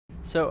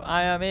So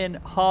I am in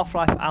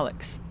Half-Life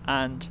Alyx,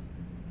 and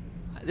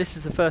this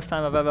is the first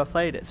time I've ever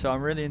played it, so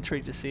I'm really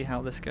intrigued to see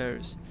how this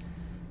goes.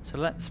 So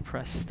let's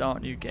press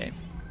start new game.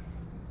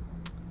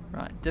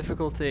 Right,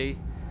 difficulty,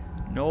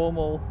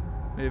 normal,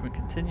 movement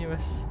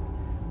continuous,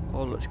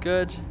 all looks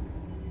good.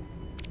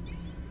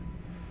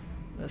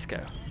 Let's go.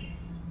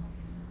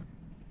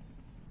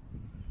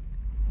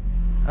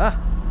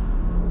 Ah,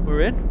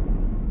 we're in.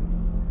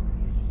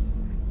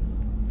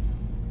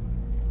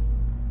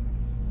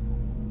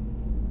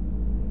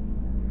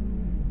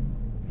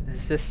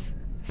 Is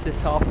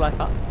this Half-Life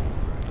Alyx?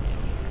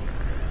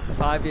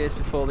 5 years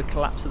before the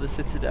collapse of the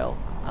Citadel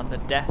and the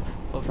death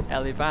of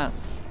Ellie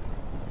Vance.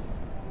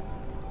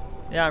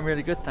 Yeah, I'm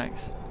really good,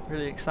 thanks.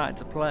 Really excited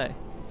to play.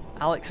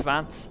 Alyx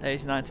Vance,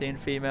 age 19,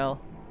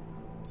 female,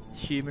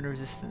 human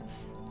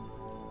resistance.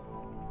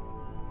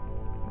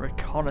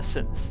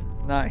 Reconnaissance,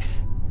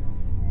 nice.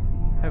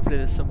 Hopefully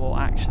there's some more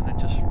action than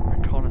just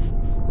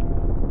reconnaissance.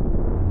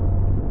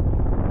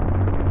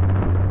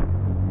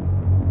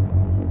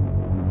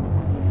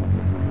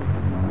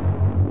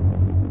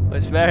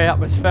 It's very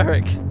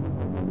atmospheric.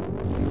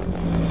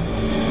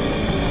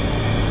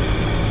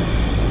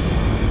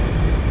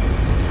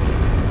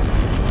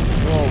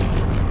 Whoa.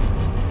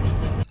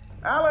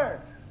 Alyx,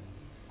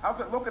 how's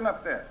it looking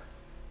up there?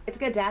 It's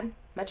good, Dad.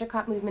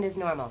 Metrocop movement is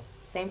normal.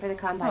 Same for the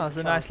Combine. Oh, there's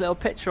a nice little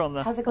picture on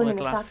the How's it going in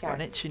the glass. stockyard?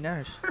 Got an itchy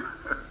nose.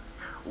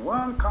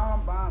 One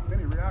Combine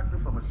mini reactor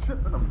from a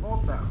shipment of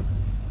 4,000.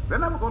 They're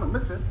never going to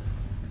miss it.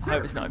 I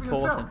hope it's not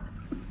important.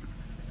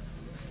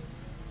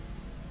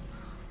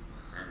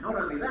 And not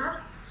only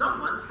that,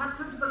 someone's hacked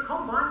into the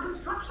Combine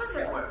construction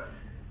network.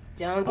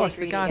 Don't get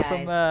greedy, guy guys.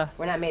 from,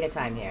 We're not made of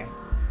time here.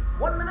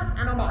 1 minute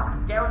and I'm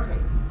off,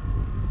 guaranteed.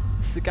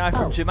 It's the guy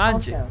from Jumanji.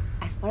 Also,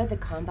 as part of the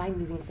Combine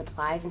moving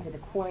supplies into the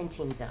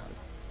quarantine zone,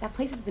 that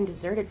place has been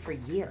deserted for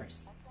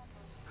years.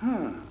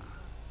 That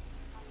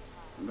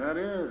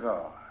is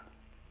odd.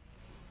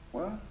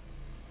 Well,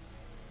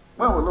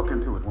 we'll look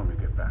into it when we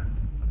get back.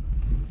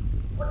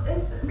 What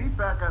is this? Meet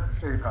back at the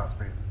safe house,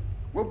 baby.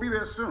 We'll be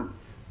there soon.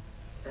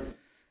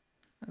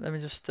 Let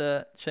me just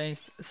change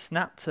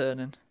snap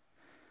turning.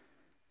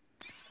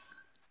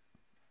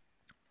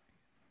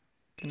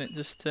 Can it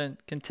just turn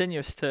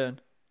continuous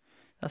turn?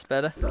 That's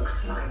better.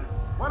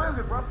 What is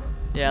it, Russell?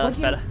 Yeah, that's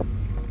better.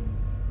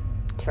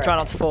 Terrific. Try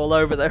not to fall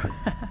over though.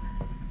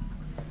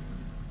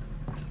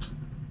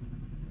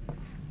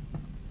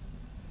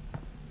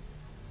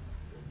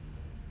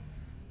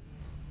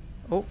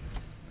 Oh,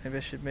 maybe I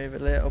should move a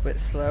little bit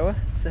slower.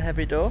 It's a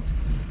heavy door.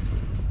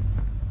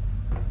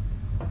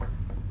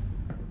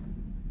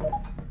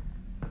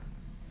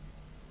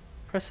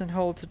 Press and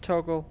hold to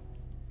toggle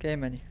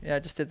game menu. Yeah, I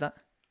just did that.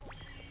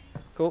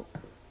 Cool.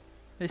 At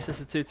least it's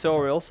a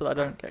tutorial so that I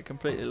don't get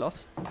completely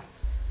lost.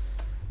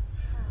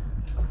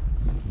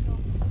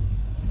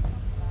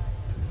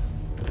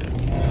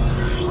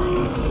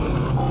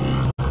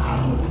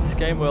 This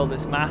game world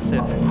is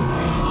massive.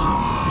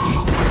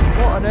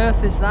 What on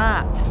earth is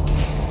that?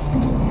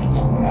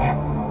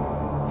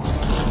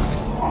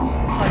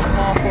 It's like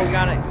half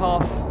organic,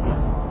 half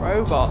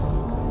robot.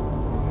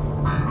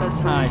 Let's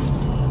hide.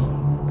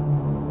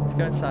 Let's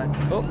go inside.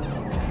 Oh.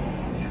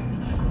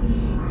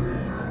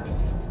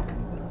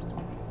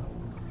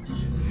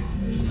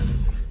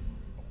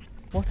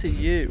 What are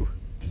you?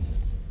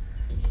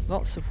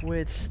 Lots of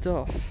weird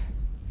stuff.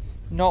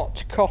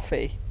 Not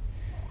coffee.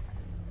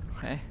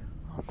 Okay.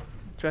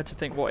 Dread to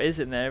think what is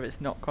in there if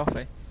it's not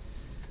coffee.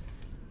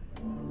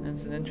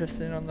 Anything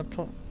interesting on the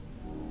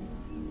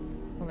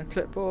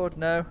clipboard?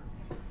 No.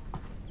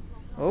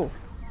 Oh,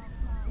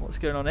 what's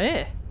going on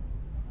here?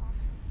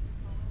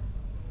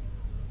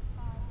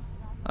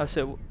 Oh,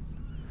 so I'm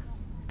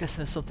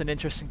guessing there's something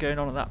interesting going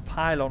on at that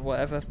pylon,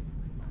 whatever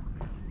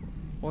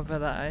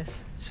that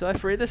is. Should I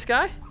free this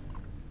guy?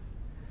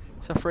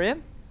 Should I free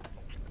him?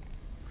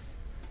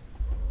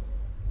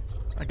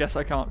 I guess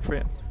I can't free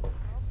him.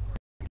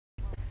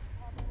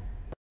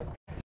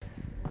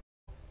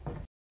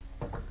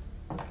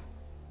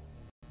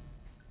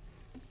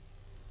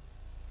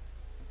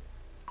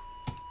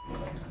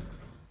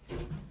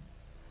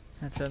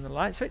 And turn the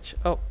light switch.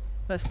 Oh,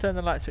 let's turn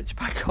the light switch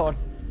back on.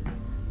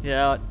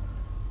 Yeah,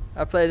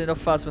 I played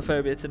enough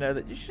Phasmophobia to know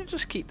that you should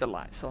just keep the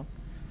lights on.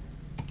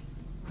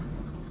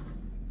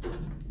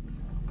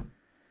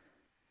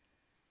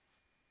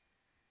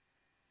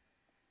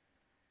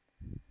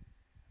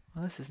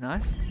 Well, this is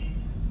nice.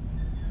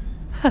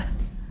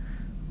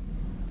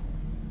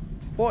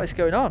 What is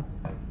going on?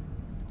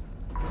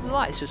 The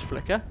lights just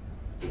flicker.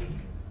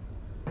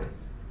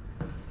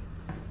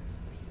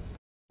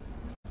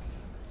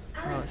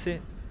 Oh, see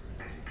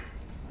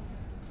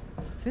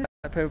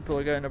that people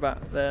are going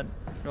about their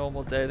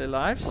normal daily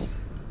lives.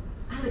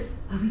 Alyx,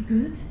 are we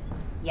good?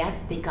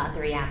 Yep, they got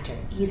the reactor.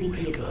 Easy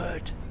peasy.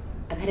 Good.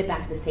 I'm headed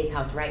back to the safe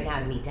house right now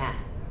to meet Dad.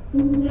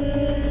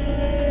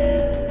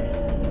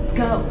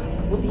 Go.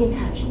 We'll be in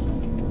touch.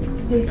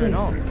 What's going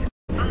on?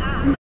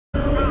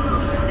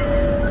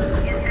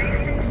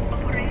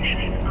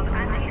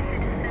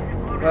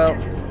 Well,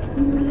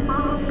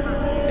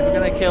 if we're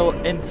going to kill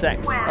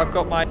insects. I've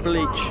got my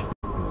bleach,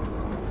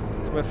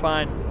 so we're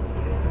fine.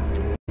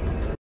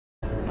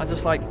 I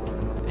just like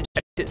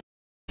inject it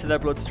to their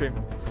bloodstream.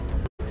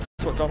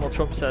 That's what Donald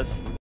Trump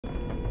says.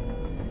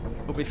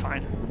 We'll be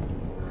fine.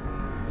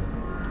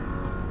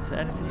 Is there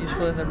anything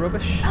useful in the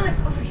rubbish?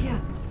 Alyx, over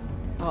here.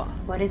 Oh,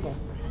 What is it?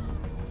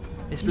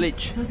 it's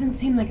bleach. This doesn't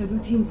seem like a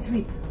routine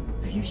sweep.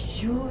 Are you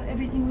sure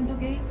everything went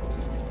okay?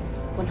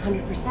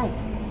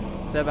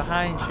 100%. They're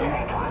behind you.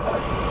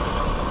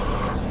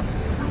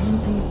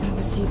 Something's got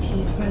the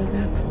CPs riled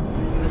up.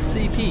 The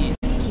CPs.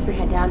 Keep your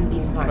head down and be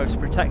smart. Close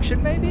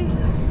protection, maybe?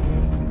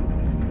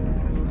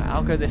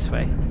 I'll go this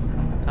way.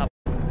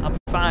 I'm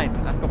fine.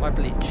 I've got my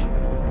bleach.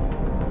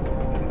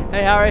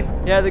 Hey, Harry.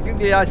 Yeah, the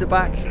googly eyes are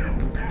back.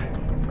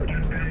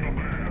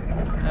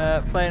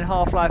 Playing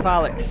Half-Life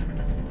Alyx.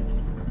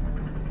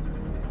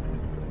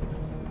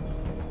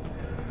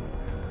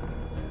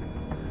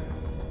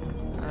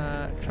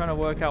 Trying to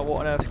work out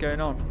what on earth's going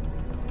on.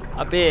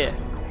 A beer.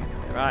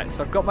 Right,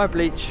 so I've got my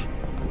bleach.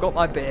 I've got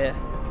my beer.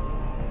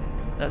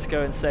 Let's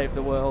go and save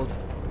the world.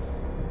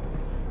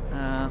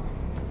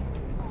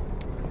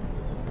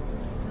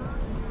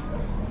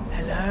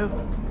 Hello?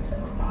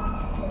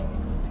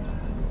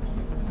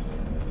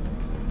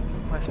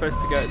 Am I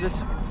supposed to go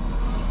this?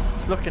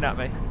 It's looking at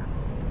me.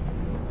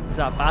 Is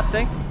that a bad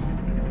thing?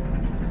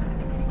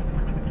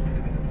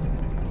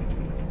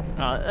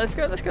 Alright, let's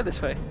go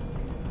this way.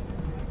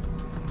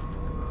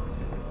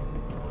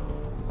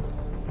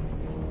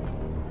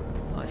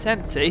 Oh, it's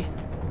empty.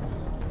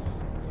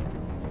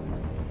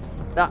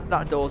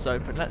 That door's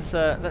open. Let's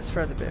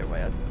throw the beer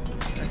away.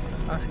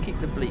 I'll keep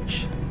the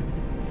bleach.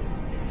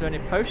 Is there any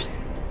posts?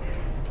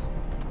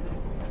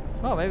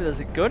 Oh, maybe there's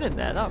a gun in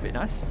there. That would be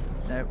nice.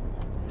 No.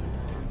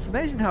 It's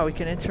amazing how we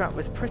can interact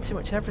with pretty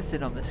much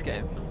everything on this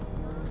game.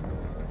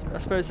 I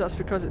suppose that's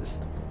because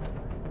it's...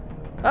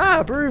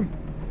 Ah, broom!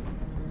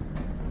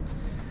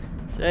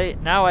 See,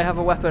 now I have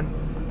a weapon.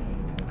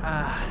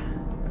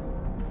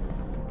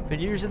 Been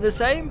using the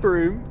same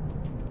broom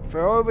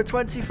for over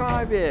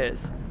 25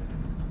 years.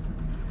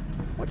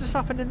 What just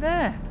happened in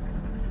there?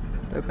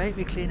 Don't make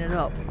me clean it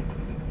up.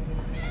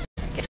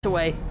 Get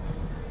away.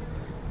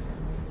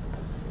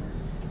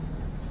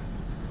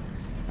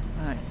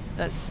 Right,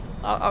 let's...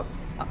 I'll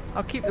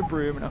keep the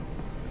broom and I'll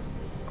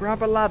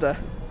grab a ladder.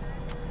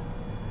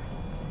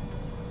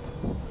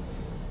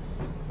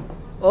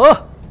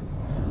 Oh!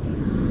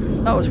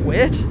 That was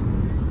weird.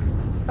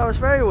 That was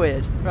very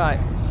weird. Right.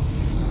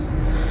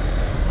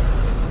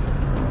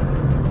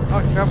 Oh,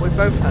 I can grab it with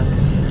both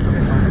hands.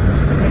 Okay, fine.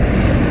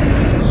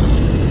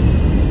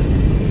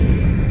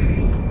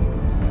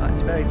 Oh,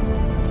 it's very... I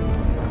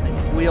need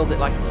to wield it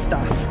like a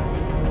staff.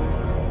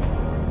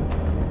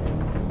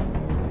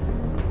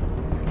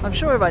 I'm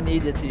sure if I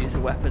needed to use a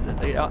weapon, that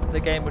the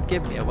game would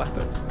give me a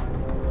weapon.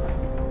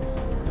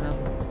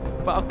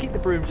 But I'll keep the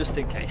broom just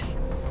in case.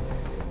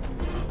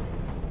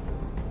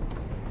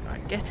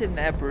 Right, get in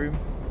there, broom.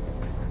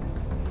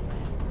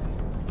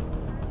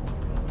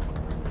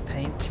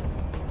 Paint.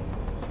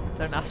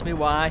 Don't ask me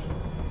why.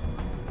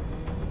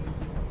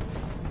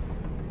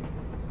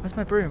 Where's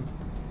my broom?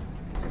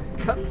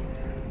 Broom!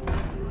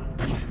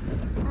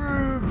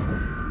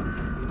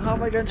 How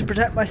am I going to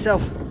protect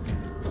myself?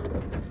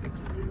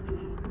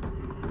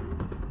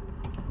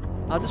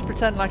 I'll just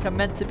pretend like I'm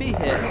meant to be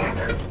here.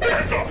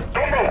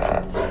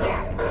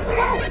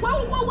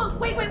 Whoa!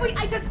 Wait!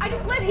 I just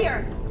live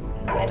here.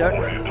 I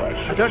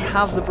don't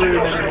have the broom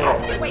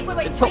anymore.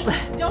 Wait! It's up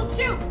there. Don't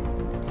shoot.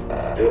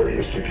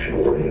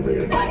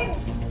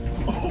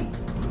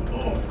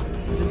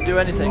 Didn't do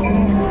anything.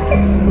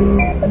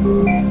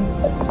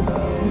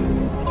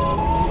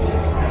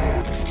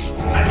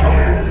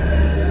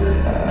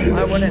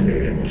 I won it.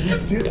 You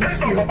didn't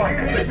steal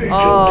anything.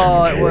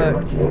 Oh, it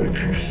worked.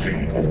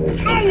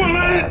 No one,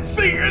 I didn't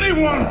see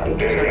anyone.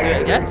 Should I do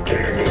it again?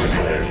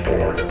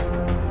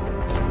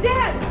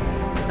 Dad!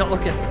 He's not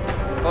looking.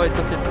 Oh, he's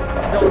looking.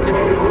 He's not looking.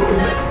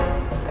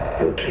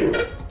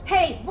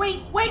 Hey,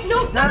 wait, no!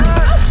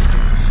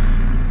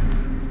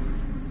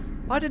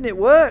 Why didn't it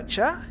work,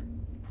 chat?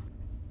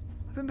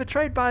 I've been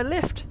betrayed by a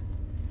lift.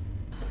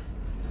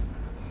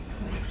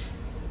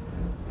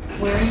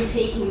 Where are you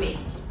taking me?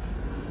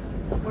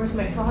 Where's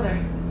my father?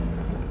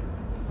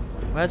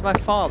 Where's my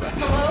father?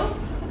 Hello?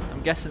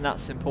 I'm guessing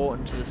that's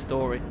important to the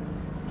story.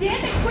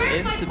 Damn it,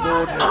 where's my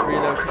Insubordinate father?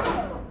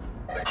 relocation.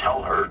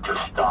 Tell her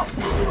to stop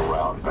moving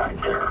around back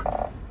there.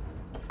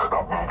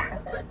 Stop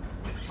moving.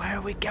 Where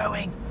are we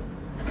going?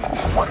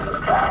 What is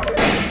that?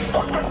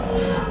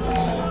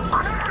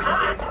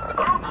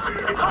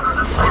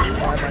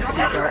 Why my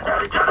seatbelt?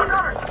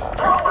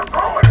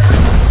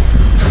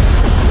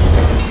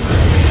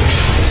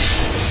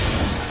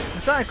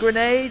 Was that a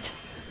grenade?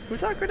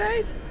 Was that a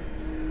grenade?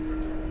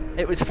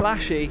 It was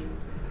flashy,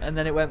 and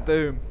then it went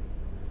boom.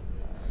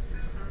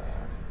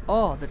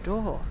 Oh, the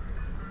door.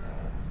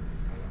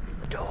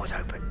 The door's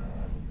open.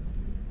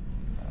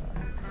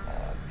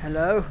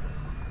 Hello?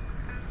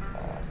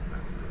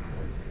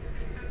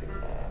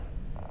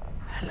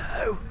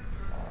 Hello?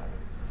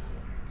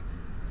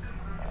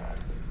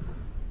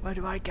 Where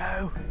do I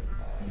go?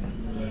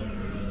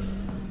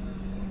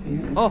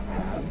 Oh!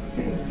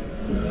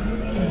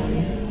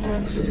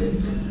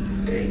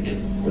 Accident. Take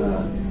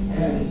the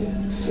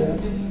headset.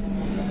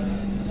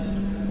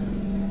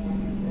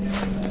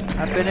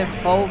 I've been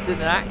involved in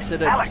an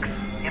accident.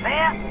 Alyx, you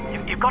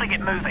there? You've got to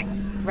get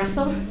moving.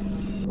 Russell?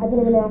 I've been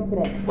in an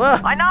accident.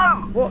 What? I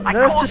know! What on I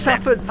earth caused just it,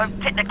 happened?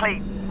 So technically,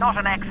 not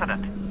an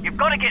accident. You've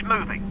got to get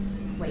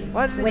moving. Wait,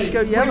 Why did it wait, just go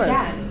where's yellow?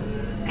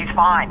 Dad? He's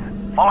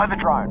fine. Follow the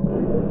drone.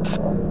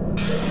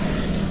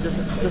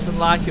 Doesn't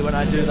like it when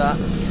I do that.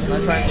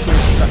 When I try and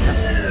squeeze him back.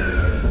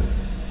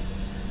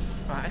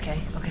 Right, okay.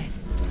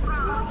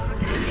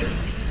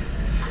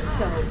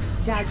 So,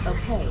 Dad's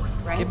okay,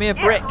 right? Give me a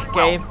brick, Yeah,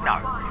 game. Well,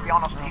 no, to be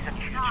honest, he's in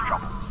huge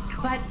trouble.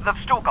 But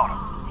They've still got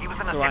him. He was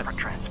in a alright. separate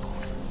transport.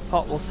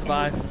 Pot will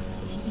survive.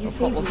 you Pot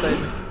saved will me.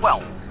 save me.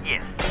 Well,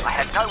 yes, I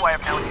had no way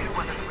of knowing who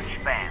was in which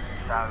van,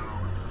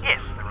 so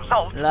yes, the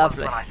result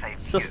Lovely. was when I saved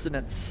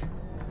Sustenance.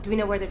 Do we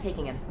know where they're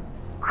taking him? you.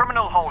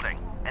 Criminal holding,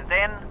 and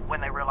then when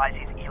they realise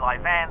he's Eli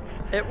Vance,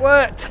 It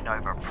worked!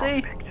 Nova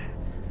See? prospect.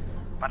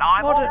 But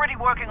I'm Modern- already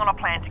working on a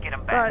plan to get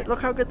him back. Right,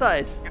 look how good that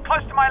is. You're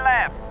close to my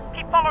lab.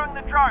 Keep following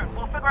the drone.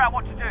 We'll figure out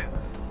what to do.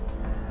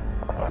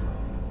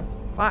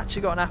 I've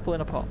actually got an apple in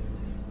a pot.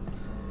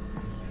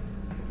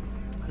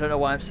 I don't know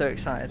why I'm so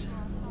excited.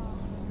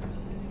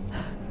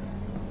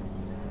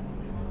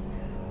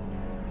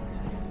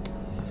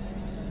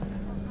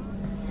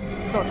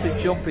 It's not too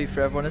jumpy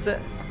for everyone, is it?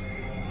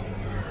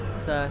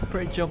 It's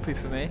pretty jumpy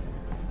for me.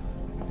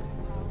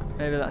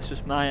 Maybe that's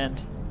just my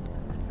end.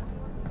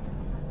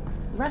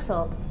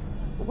 Russell,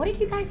 what did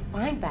you guys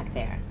find back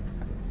there?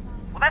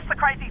 Well, that's the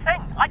crazy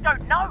thing. I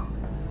don't know.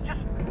 Just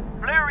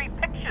blurry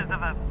pictures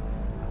of a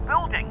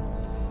building.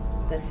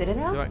 The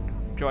Citadel?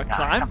 Do I No,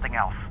 climb? something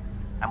else.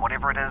 And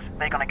whatever it is,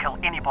 they're going to kill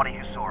anybody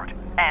who saw it.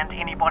 And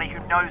anybody who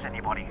knows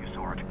anybody who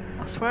saw it.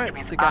 I swear Which it's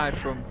means the guy us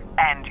from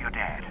And your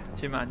dad.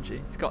 Jumanji.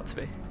 It's got to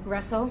be.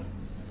 Russell,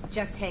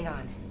 just hang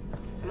on.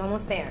 I'm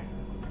almost there.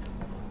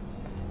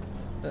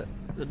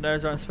 That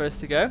knows where I'm supposed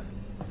to go.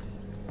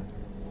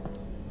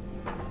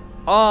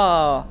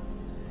 Oh,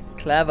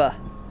 clever.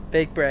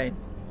 Big brain.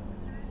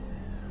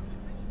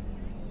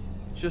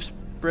 Just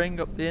bring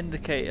up the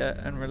indicator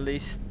and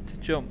release to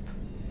jump.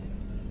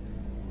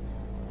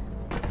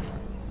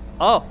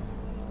 Oh,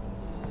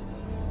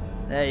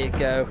 there you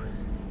go.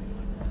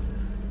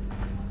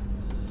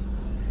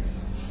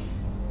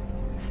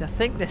 See, I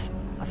think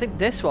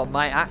this one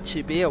might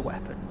actually be a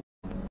weapon,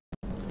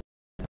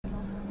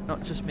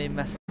 not just me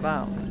messing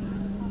about.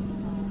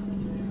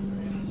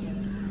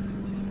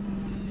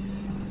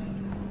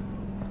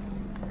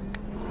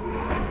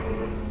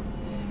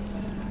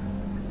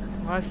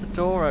 Why is the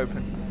door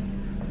open?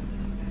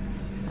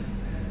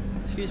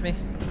 Excuse me.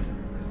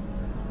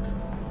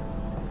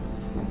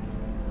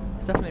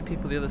 There's definitely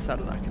people the other side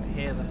of that. I can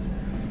hear them.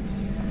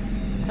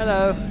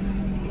 Hello.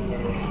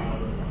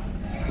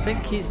 I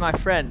think he's my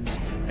friend.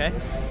 Okay.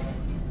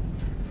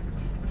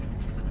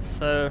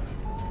 So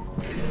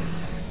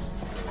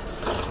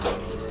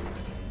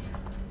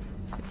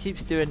he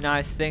keeps doing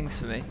nice things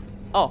for me.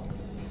 Oh,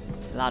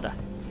 ladder.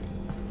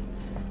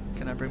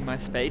 Can I bring my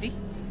spadey?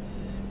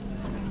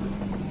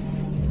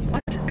 Why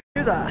does it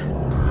do that?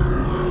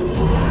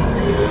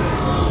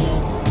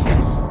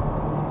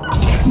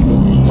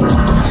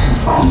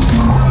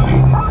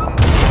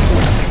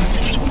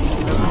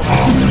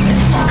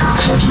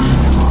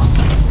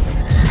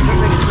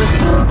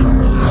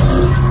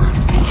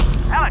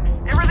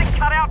 Alyx, everything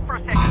cut out for a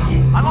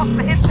second. I lost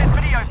the headset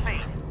video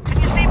feed.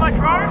 Can you see my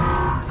drone?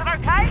 Is it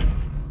okay?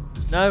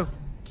 No,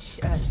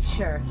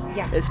 Sure.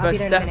 Yeah, it's I'll be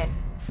supposed there to in a minute.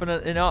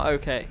 definitely not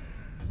okay.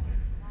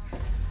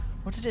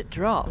 What did it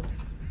drop?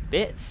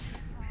 Bits?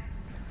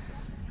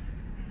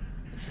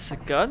 Is this a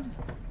gun?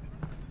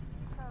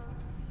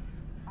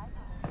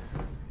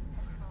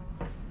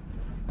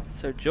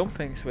 So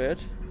jumping's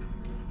weird.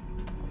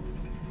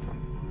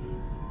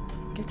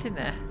 Get in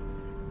there.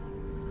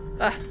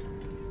 Ah!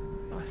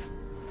 Nice.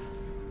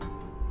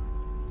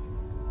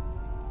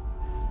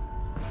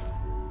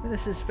 I mean,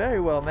 this is very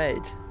well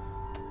made.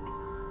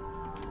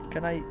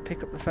 Can I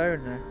pick up the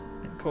phone now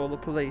and call the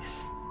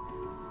police?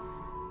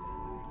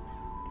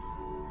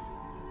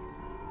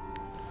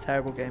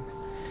 Terrible game.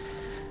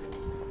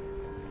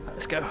 Right,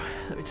 let's go.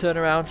 Let me turn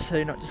around so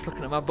you're not just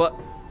looking at my butt.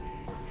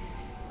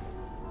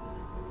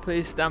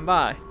 Please stand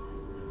by.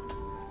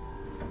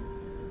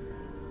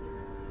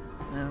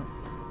 No.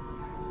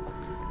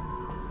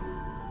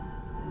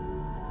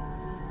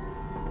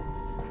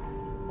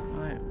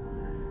 Right.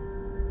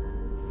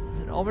 There's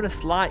an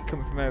ominous light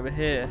coming from over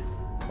here.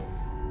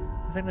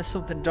 I think there's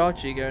something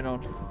dodgy going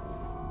on.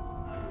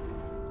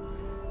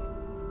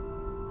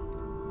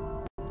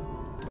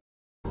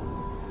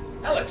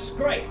 Alyx,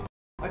 great.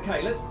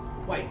 Okay, let's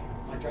wait.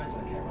 My drone's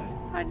okay, right?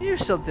 I knew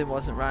something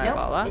wasn't right Nope,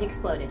 about it that.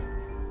 exploded.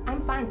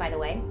 I'm fine, by the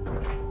way.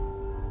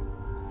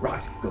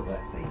 Right, good.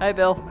 That's the. Hey,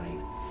 Bill. the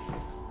main.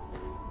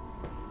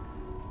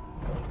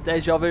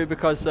 Deja vu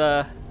because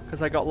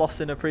I got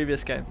lost in a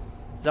previous game.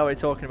 Is that what you're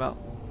talking about?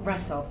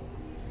 Russell,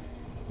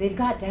 they've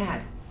got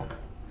Dad.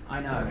 I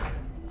know.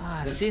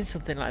 Ah, I've seen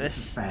something like This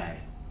is this. bad.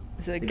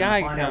 Is it a They're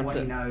Geiger gonna find out what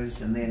he counter?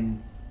 knows, and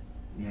then,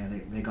 yeah,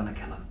 they're gonna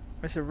kill him.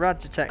 It's a rad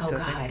detector. Oh,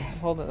 I think. God. I'm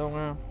holding it the wrong way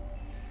around.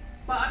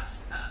 But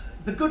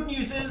the good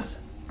news is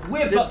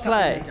we've Didn't got something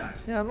play. they don't.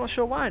 Yeah, I'm not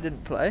sure why I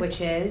didn't play.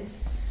 Which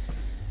is?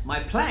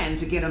 My plan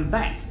to get him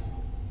back.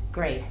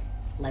 Great.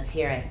 Let's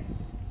hear it.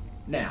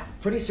 Now,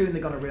 pretty soon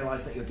they're gonna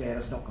realise that your dad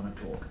is not gonna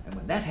talk, and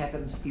when that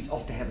happens, he's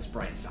off to have his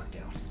brain sucked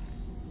out.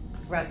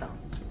 Russell,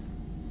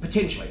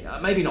 Potentially,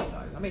 maybe not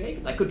though. I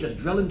mean, they could just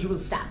drill into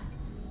his. stop.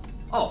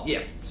 Oh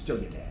yeah, still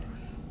your dad.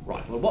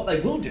 Right. Well, what they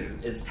will do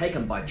is take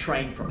him by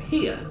train from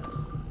here.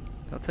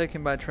 I'll take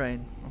him by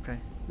train. Okay.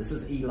 This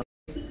is Eli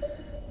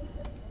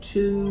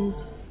to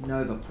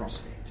Nova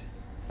Prospect.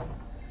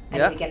 And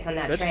Yeah, if he gets on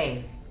that good.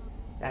 train,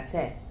 that's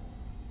it,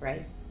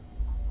 right?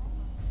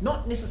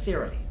 Not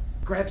necessarily.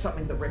 Grab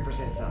something that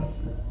represents us.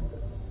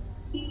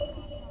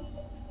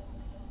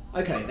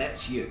 Okay,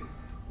 that's you.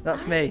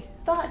 That's me.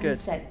 Thought you Good.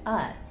 said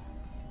us.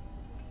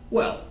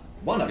 Well,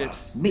 one of Good.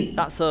 us, me,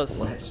 That's us.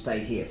 will have to stay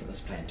here for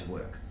this plan to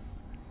work.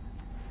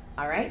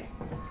 All right,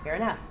 fair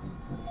enough.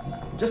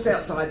 Just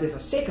outside, there's a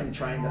second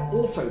train that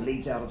also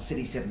leads out of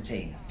City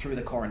 17 through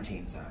the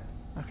quarantine zone.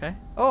 Okay.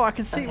 Oh, I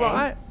can see what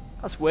Okay.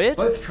 That's weird.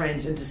 Both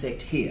trains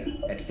intersect here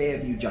at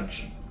Fairview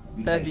Junction.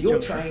 You Fairview take your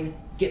Junction. train,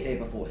 get there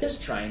before his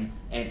train,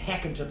 and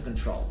hack into the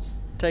controls.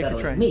 Take the That'll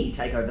let train. me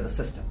take over the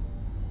system.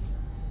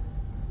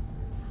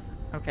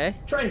 Okay.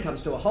 Train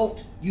comes to a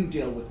halt, you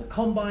deal with the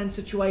Combine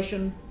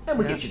situation, and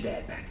we Yeah. get your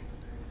dad back.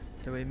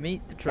 So we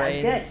meet the Sounds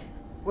trains. good.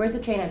 Where's the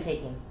train I'm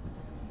taking?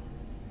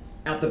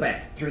 Out the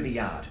back, through the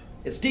yard.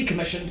 It's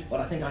decommissioned,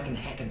 but I think I can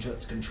hack into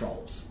its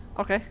controls.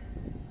 Okay.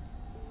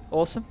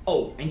 Awesome.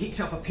 Oh, and get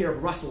yourself a pair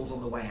of Russells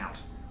on the way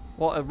out.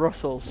 What are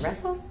Russells?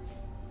 Russell's?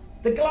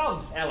 The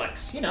gloves,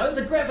 Alyx. You know,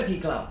 the gravity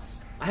gloves.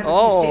 I have a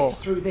Oh. few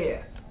sets through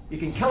there. You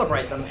can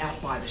calibrate them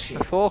out by the The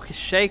shed. fork is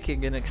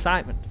shaking in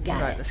excitement.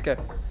 Got Right, it. let's go.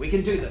 We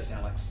can do this,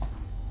 Alyx.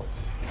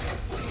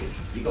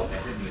 You got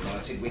that, didn't you, when I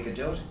said we could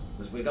do it?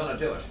 Because we're gonna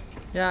do it.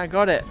 Yeah, I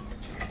got it.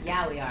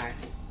 Yeah, we are.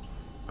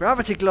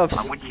 Gravity gloves.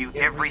 I'm with you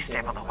every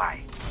step of the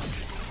way.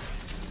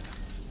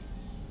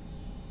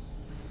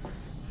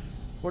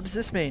 What does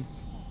this mean?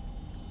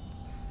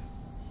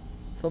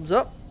 Thumbs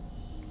up.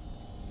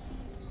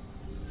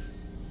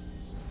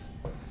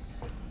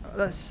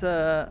 Let's,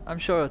 I'm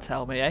sure he'll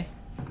tell me, eh?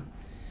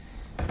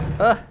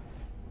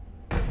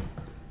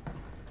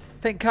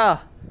 Pink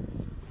car.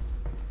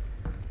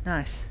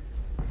 Nice.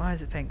 Why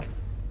is it pink?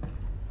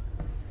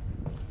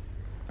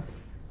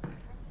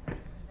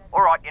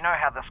 Alright, you know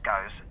how this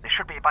goes. There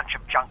should be a bunch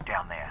of junk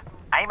down there.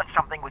 Aim at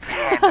something with your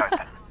hand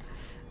open.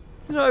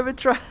 You're not even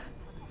trying.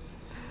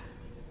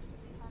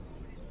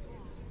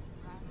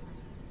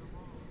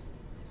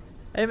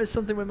 Aim at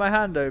something with my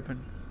hand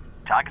open.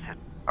 Targeted.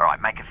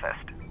 Alright, make a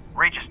fist.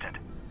 Registered.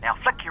 Now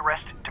flick your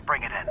wrist to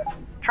bring it in.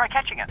 Try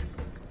catching it.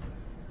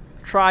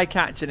 Try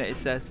catching it, it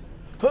says.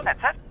 That's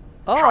it.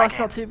 Oh, Try that's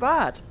again. not too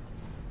bad.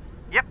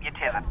 Yep, you're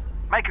tethered.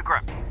 Make a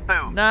grip.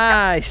 Boom.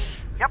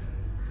 Nice. Yep.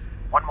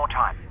 One more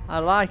time. I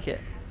like it.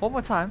 One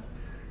more time.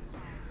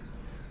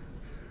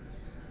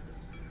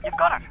 You've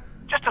got it.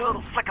 Just a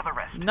little flick of the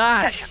wrist.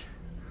 Nice.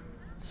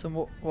 Some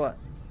what?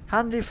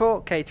 Handy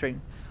fork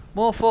catering.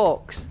 More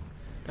forks.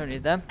 Don't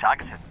need them.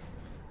 Targeted.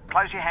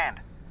 Close your hand.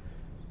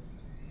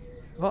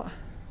 What?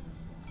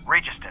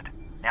 Registered.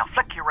 Now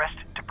flick your wrist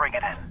to bring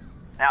it in.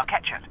 Now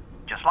catch it.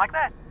 Just like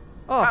that.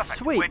 Oh, Perfect.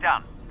 sweet. We're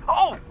done.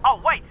 Oh,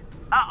 wait.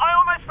 I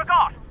almost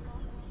forgot.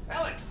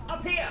 Alyx,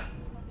 up here!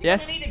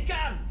 Yes? You need a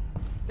gun!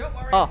 Don't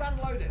worry, Oh. it's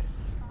unloaded.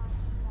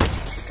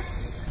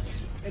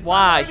 It's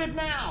Why? unloaded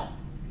now!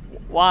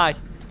 Why?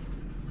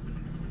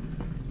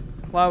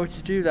 Why would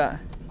you do that?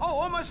 Oh,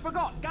 almost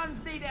forgot.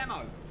 Guns need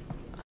ammo.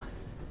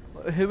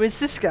 Who is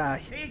this guy?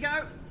 Here you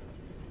go.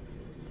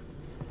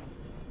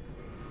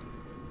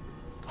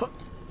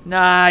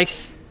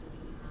 Nice.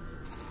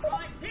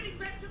 Right, heading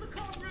back to the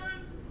con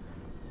room.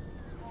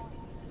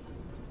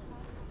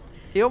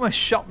 He almost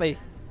shot me. Do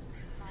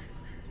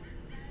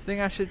you think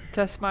I should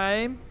test my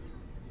aim?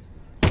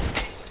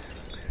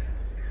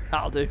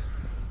 That'll do.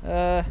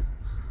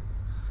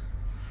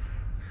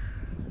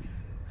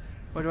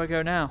 Where do I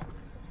go now?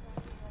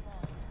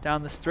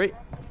 Down the street?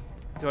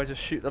 Do I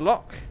just shoot the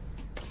lock?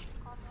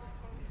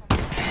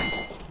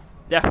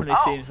 Definitely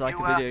seems like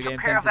a video game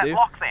took thing care of to that do.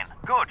 lock then.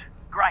 Good.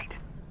 Great.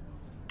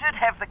 Did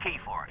have the key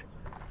for it,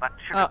 but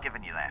should have Oh.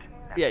 given you that.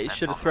 Yeah, you That's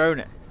should have all. thrown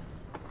it.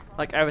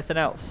 Like everything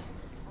else.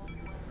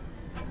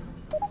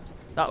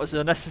 That was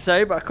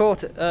unnecessary, but I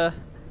caught it.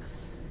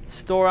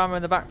 Store ammo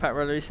in the backpack,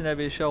 releasing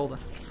over your shoulder.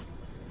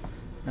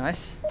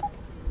 Nice.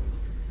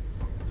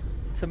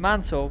 To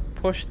mantle,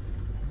 push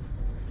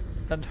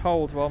and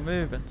hold while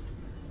moving.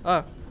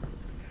 Oh,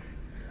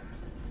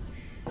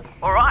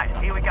 All right,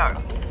 here we go.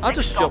 I'll Next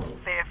just stop,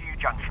 jump. Fairview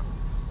Junction.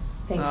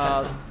 Thanks,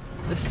 Russell.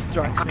 This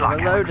strikes Good me luck, with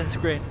a Alyx. loading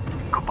screen.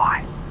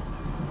 Goodbye.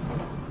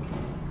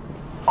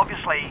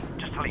 Obviously,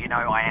 just to let you know,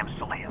 I am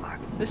still here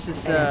though. This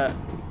is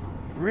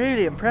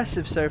really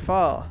impressive so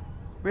far.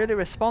 Really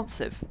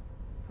responsive.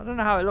 I don't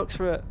know how it looks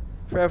for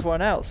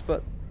everyone else,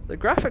 but The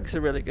graphics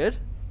are really good.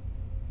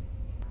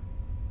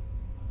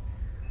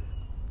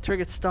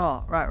 Triggered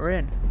start. Right, we're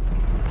in.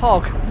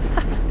 Pog.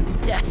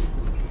 Yes.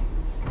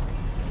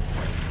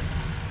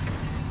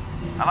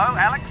 Hello,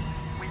 Alyx?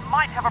 We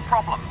might have a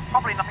problem.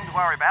 Probably nothing to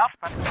worry about,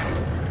 but...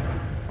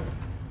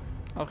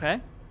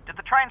 Okay. Did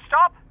the train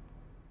stop?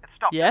 It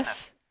stopped,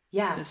 Yes.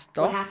 Yeah, It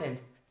stopped. what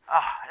happened?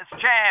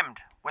 It's jammed.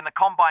 When the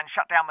Combine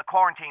shut down the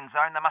quarantine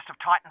zone, they must have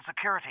tightened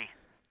security.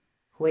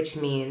 Which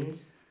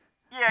means...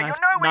 Yeah, Nice-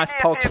 you're nowhere nice near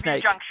pog Fairview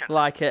snake. Junction.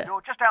 Like it.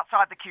 You're just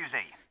outside the QZ.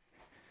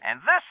 And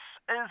this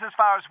is as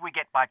far as we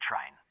get by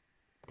train.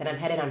 Then I'm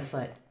headed on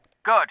foot.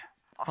 Good.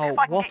 I'll see Oh, if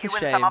I can what get a you in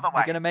shame. some other way.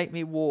 You're going to make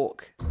me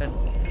walk and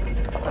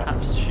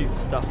perhaps shoot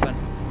stuff and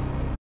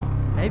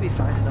maybe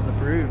find another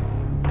broom.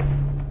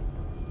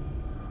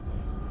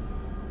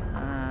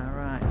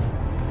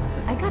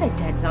 Right. I got a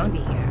dead zombie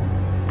here.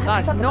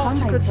 That's thought the not a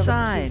Combine's good still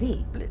at the sign.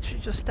 QZ. Literally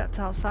just stepped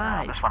Oh,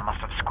 outside. this one must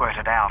have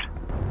squirted out.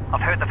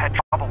 I've heard they've had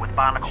trouble with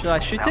barnacles. Should I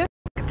shoot out it? in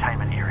the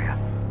containment area,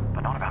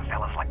 but not about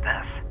fellas like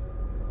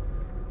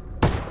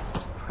this.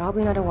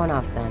 Probably not a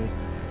one-off then.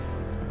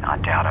 I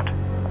doubt it.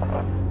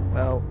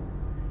 Well,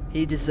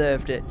 he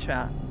deserved it,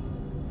 chat.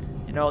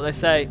 You know what they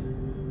say?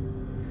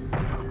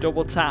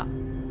 Double tap.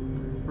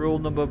 Rule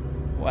number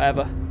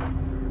whatever.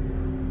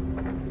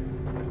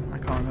 I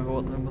can't remember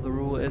what the number of the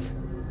rule is.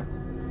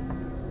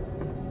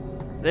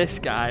 This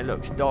guy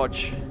looks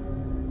dodge.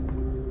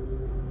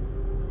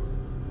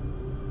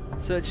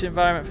 Search the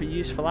environment for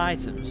useful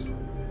items.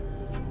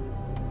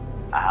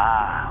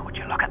 Ah, would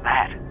you look at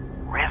that?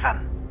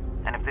 Resin.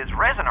 And if there's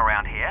resin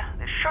around here,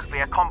 there should be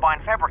a Combine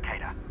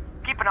fabricator.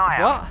 Keep an eye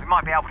out. What? We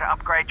might be able to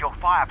upgrade your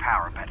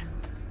firepower a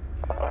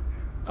bit.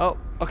 Oh,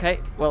 okay.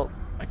 Well,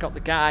 I got the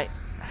guy.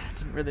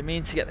 Didn't really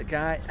mean to get the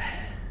guy.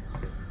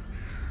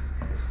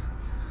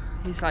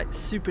 He's like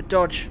super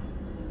dodge.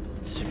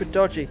 Super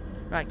dodgy.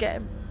 Right, get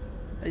him.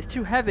 He's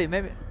too heavy,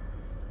 maybe.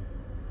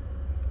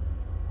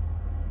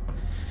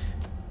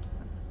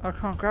 I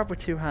can't grab with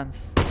two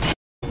hands.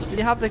 Did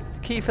you have the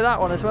key for that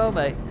one as well,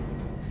 mate?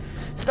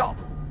 Stop!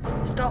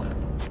 Stop!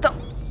 Stop!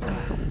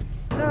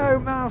 No,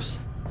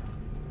 mouse!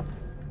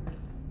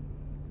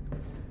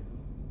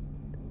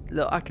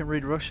 Look, I can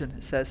read Russian.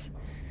 It says,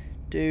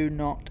 "Do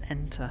not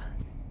enter."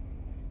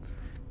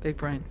 Big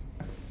brain.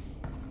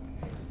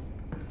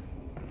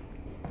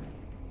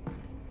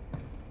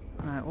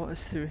 Right, what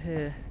is through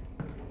here?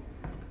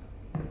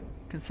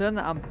 Concerned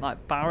that I'm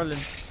like barreling.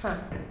 Huh.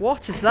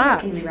 What is I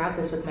that? think I can reroute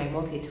this with my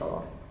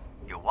multi-tool.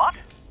 You what?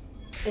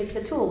 It's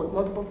a tool with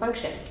multiple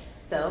functions.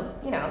 So,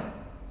 you know,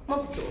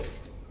 multi-tool.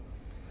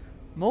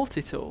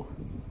 Multi-tool.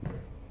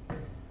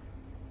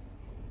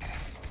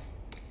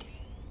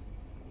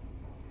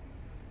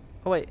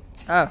 Oh wait.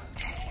 Oh.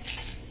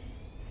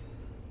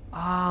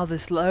 Ah,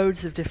 there's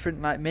loads of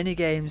different like mini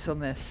games on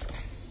this.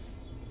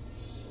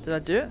 Did I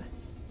do it?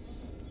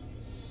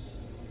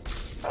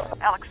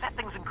 Alyx, that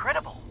thing's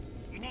incredible.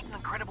 You need an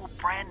incredible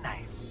brand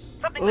name.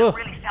 Something Ugh.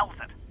 that really sells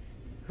it.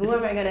 Who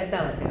am I gonna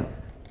sell it to?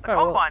 The Oh,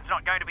 well, Combine's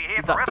not going to be here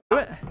did that forever. do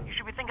it? You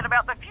should be thinking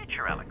about the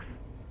future, Alyx.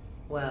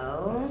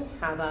 Well,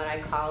 how about I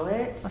call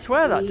it... I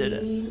swear that did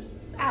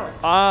it. Alyx.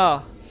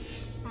 Ah.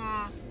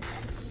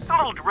 A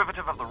little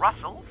derivative of the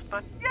Russells,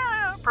 but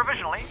yeah,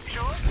 provisionally,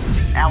 sure.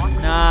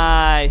 Alyx.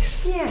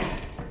 Nice. Yeah.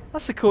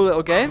 That's a cool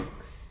little game.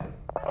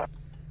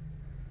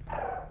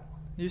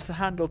 Use the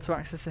handle to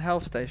access the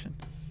health station.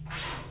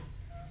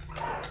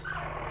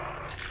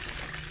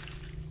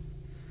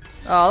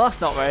 Oh,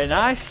 that's not very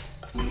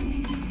nice.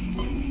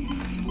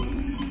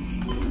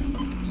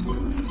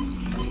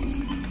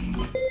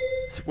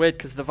 It's weird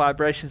because the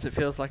vibrations, it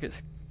feels like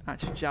it's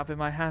actually jabbing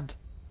my hand.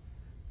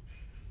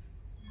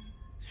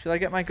 Should I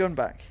get my gun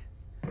back?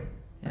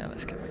 Yeah,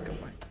 let's get my gun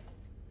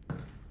back.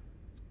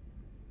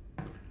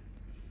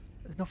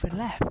 There's nothing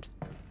left.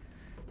 Is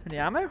there any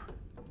ammo?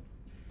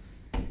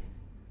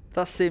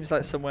 That seems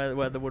like somewhere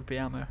where there would be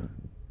ammo.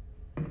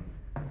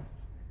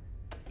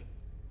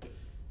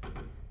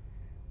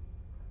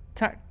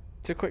 Tap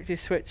to quickly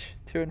switch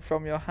to and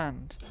from your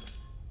hand.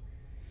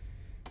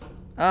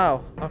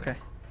 Oh, okay.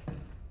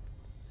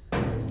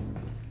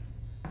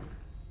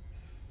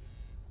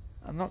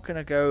 I'm not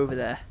gonna go over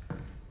there.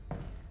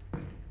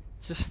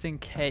 Just in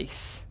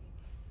case.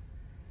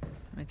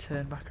 Let me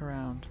turn back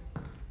around.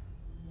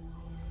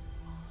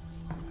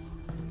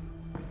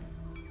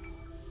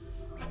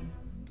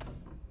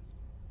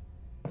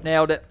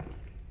 Nailed it.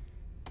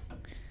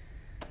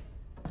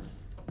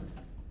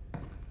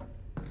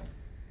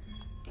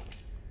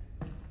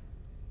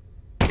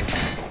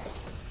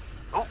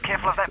 Oh,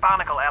 careful of that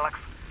barnacle, Alyx.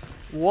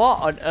 What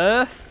on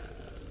earth?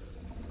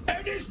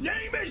 And his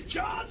name is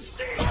John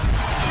C.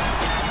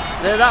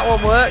 There, that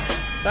one worked.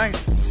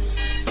 Thanks.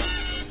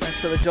 Thanks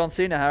for the John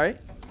Cena, Harry.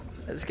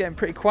 It's getting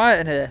pretty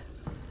quiet in here.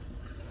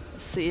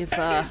 Let's see if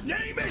His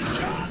name is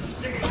John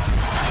C.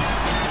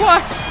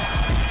 twice.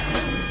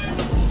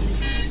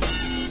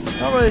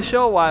 Not really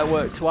sure why it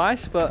worked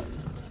twice, but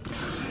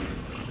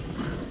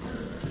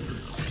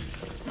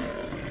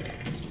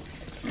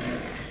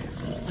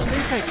I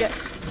think I get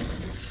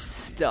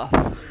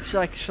stuff.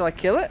 Should I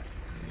kill it?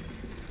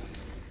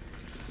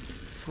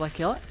 Shall I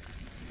kill it?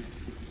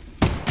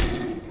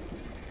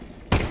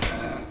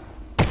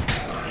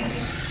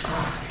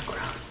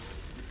 Gross.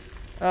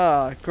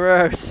 Oh,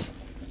 gross.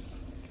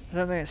 I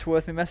don't think it's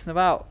worth me messing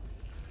about.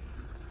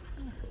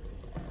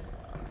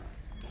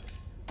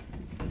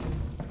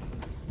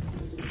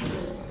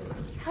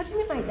 How'd you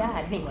meet my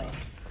dad, anyway?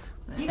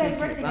 Let's You guys take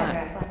work it together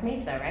back. at Black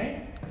Mesa,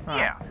 right? Right.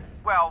 Yeah,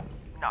 well,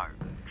 no.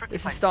 Tricky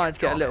This place is starting to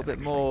get a job. little bit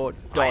more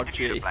I interviewed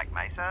dodgy. at Black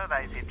Mesa.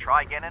 They said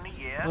try again in a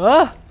year.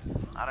 Ah!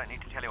 I don't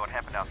need to tell you what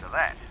happened after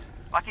that.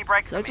 Lucky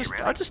break So for me,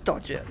 really. I'll just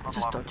dodge it. Not a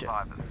Just lot of dodge it.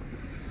 survivors.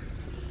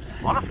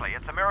 Honestly,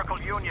 it's a miracle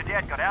you and your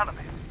dad got out of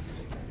there.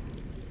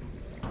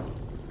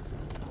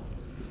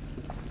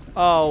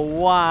 Oh,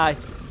 why?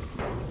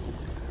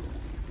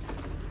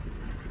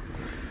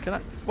 Can I?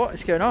 What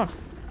is going on?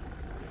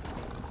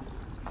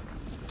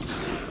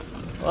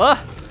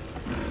 Ah!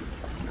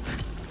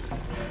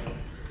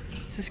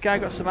 Has this guy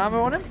got some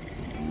ammo on him?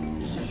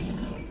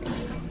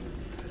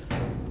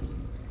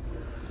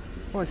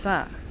 What is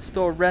that?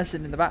 Store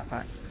resin in the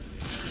backpack.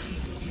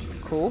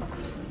 Cool.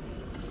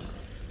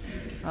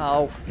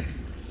 Oh.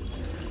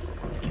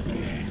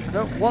 I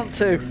don't want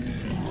to.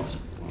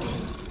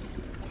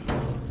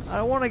 I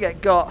don't want to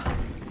get got.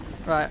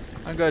 Right,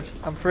 I'm good.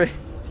 I'm free.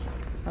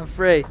 I'm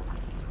free.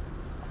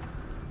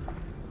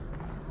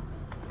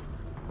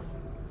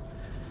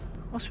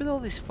 What's with all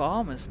these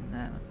farmers in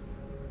there?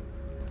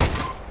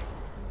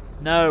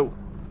 No.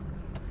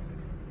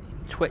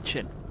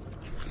 Twitching.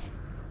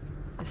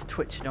 It's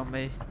twitching on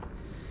me.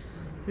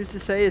 Who's to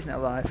say he isn't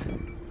alive?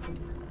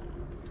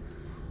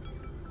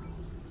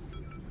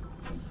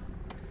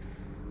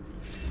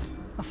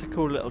 That's a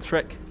cool little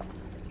trick.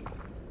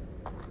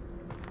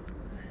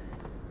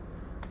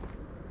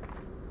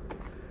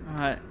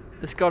 Alright,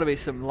 there's got to be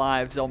some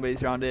live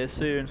zombies around here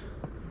soon.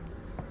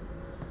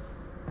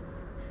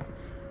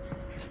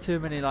 There's too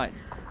many, like,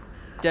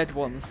 dead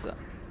ones that...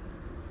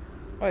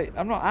 Wait,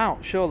 I'm not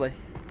out, surely.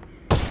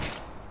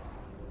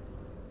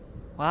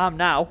 Well, I am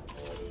now.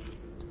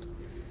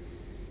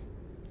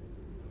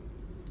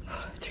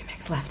 3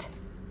 mechs left.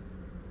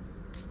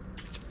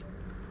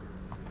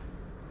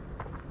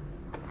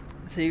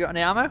 So you got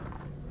any ammo?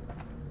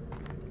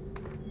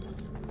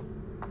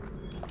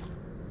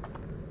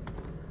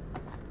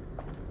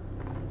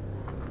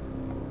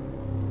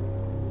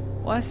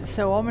 Why is it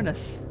so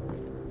ominous?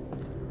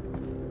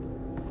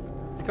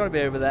 It's got to be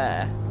over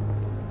there.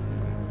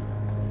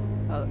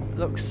 That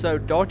looks so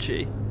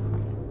dodgy.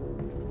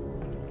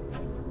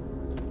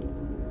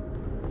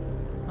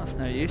 That's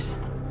no use.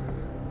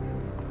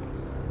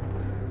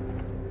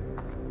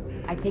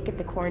 I take it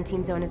the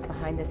quarantine zone is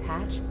behind this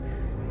hatch?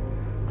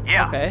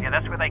 Yeah, Okay. yeah,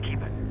 that's where they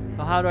keep it.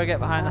 So how do I get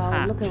behind the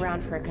hatch? I'll look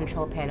around for a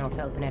control panel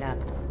to open it up.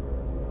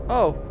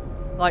 Oh,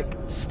 like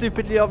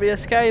stupidly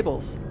obvious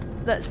cables.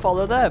 Let's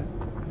follow them.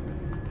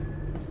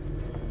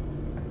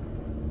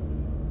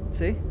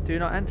 See? Do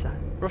not enter.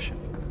 Russian.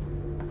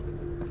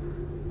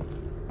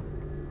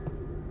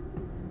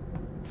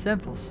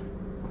 Simples.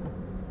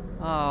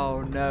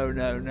 Oh, no,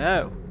 no,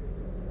 no.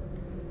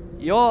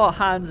 Your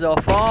hands are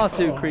far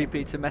too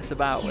creepy to mess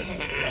about with.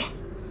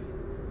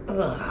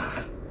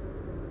 Ugh.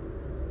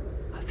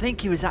 I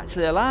think he was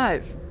actually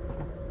alive.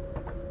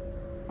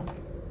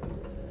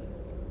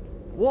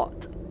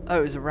 What? Oh,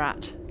 it was a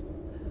rat.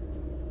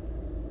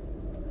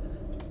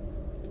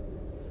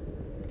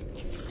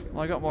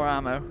 Well, I got more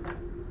ammo.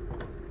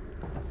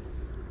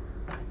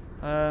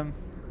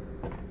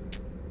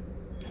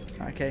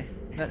 Okay,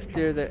 let's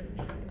do the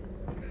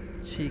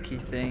cheeky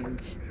thing,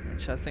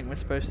 which I think we're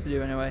supposed to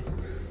do anyway.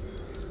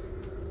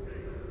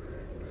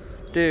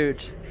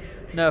 Dude,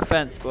 no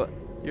offense, but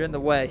you're in the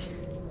way.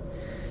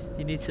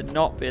 You need to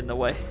not be in the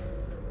way.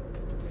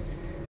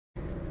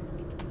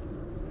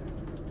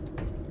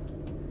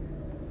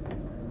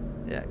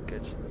 Yeah,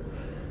 good.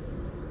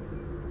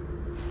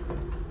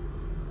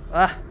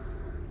 Ah!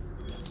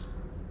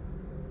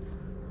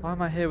 Why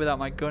am I here without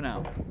my gun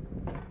out?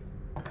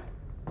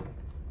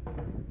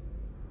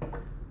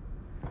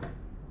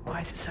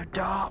 Why is it so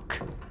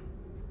dark?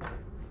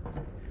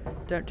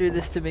 Don't do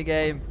this to me,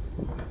 game.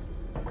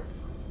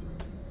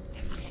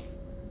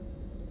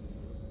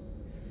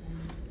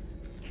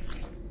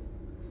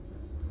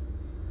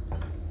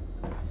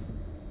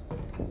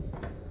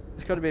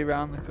 It's got to be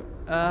around the...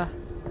 I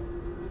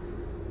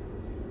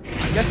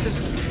guess it...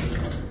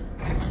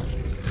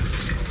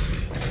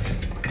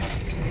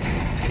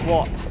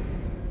 What?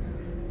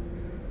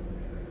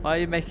 Why are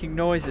you making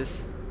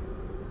noises?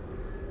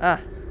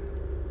 Ah.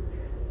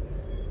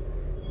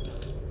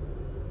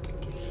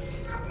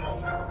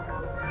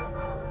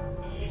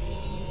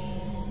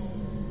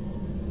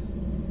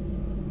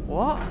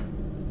 What?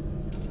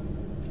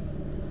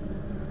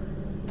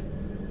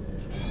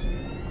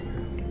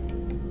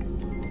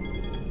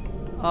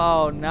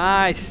 Oh,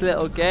 nice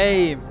little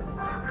game.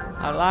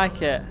 I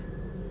like it.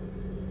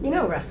 You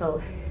know,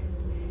 Russell,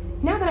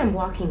 now that I'm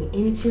walking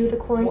into the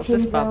quarantine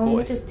this bad zone, boy?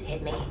 it just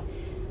hit me.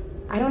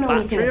 I don't know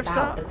Battery anything of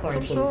about the some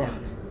quarantine sort?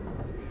 zone.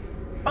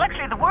 Well,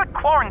 actually, the word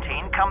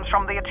quarantine comes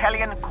from the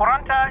Italian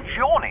 40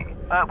 giorni,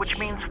 which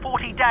means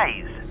 40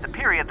 days. the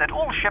period that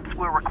all ships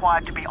were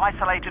required to be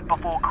isolated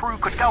before crew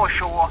could go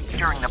ashore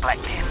during the Black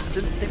Death.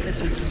 Didn't think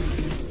this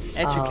was an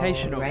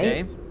educational Alright.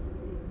 game.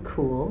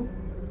 Cool.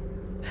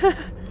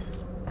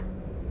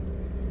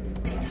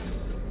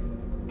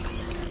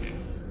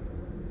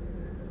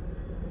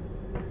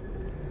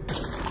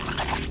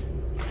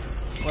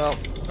 Well,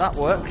 that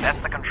worked. That's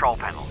the control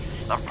panel.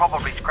 They've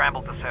probably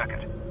scrambled the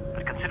circuit.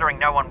 But considering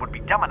no one would be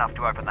dumb enough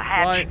to open the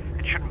hatch, Right.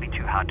 it shouldn't be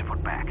too hard to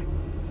put back.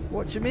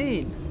 What do you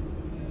mean?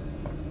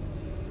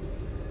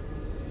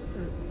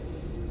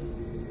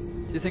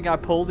 Do you think I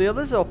pull the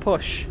others or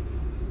push?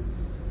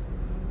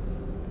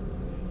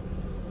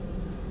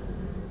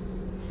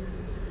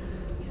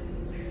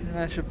 Think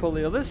I should pull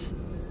the others?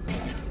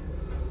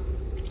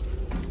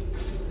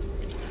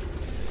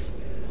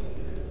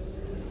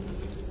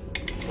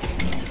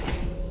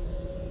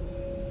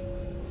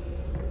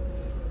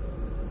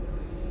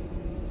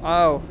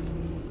 Oh.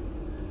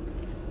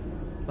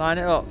 Line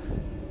it up.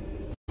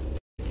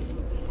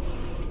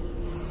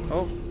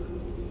 Oh.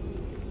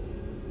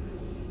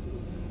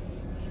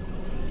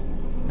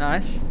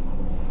 Nice.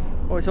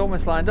 Oh, it's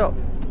almost lined up.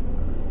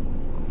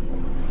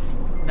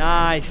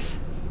 Nice.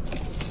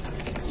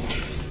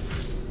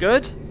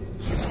 Good?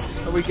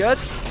 Are we good?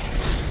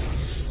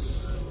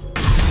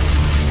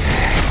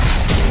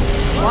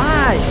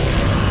 Why?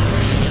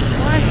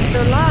 Why is it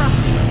so loud?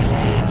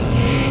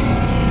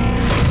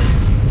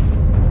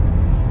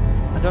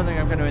 I don't think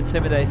I'm going to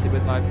intimidate it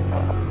with my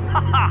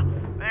Haha!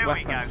 There we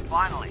weapon. go,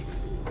 finally.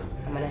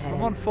 I'm gonna head I'm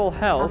in. on full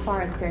health. How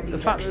far is Fairview The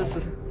fact that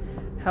Junction?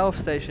 there's a health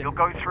station You'll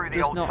go through the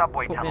does old not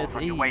subway put me tunnels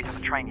at on your way to ease.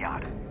 the train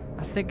yard.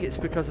 I think it's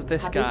because of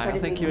this Have they guy. I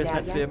started think he moving was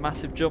meant down to be a yet?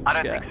 massive jump I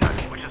don't scare. think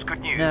so, which is good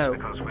news No.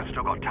 because we've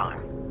still got time.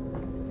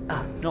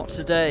 Oh, Not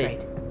today.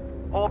 great.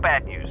 Or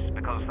bad news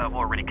because they've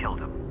already killed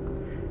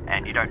him.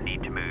 And you don't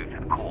need to move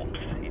a corpse,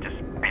 you just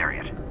bury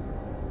it.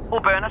 Or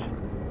burn it.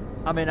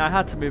 I mean, I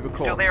had to move a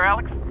corpse. Still there,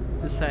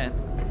 Alyx? Just saying.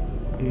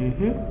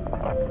 Mm-hmm.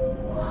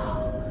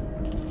 Whoa.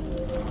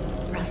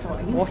 Russell,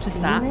 are you What is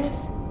seeing that?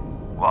 this?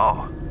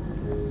 Whoa.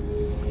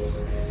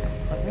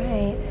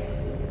 Alright.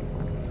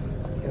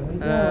 Here we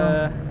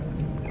go.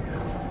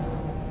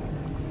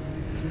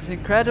 This is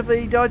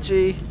incredibly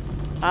dodgy,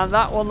 and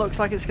that one looks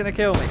like it's going to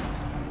kill me.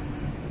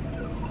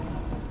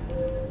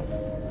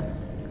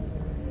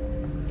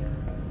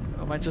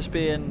 Or am I just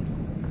being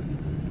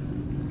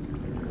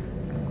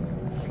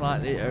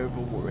slightly over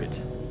worried?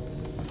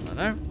 I don't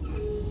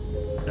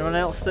know. Anyone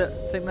else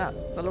that think that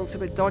looks a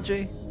bit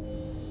dodgy?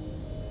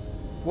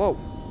 Whoa.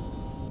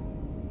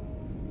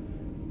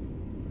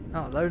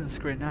 Oh, loading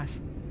screen,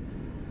 nice.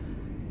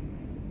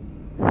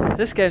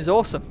 This game's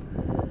awesome.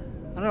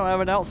 I don't know what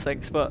everyone else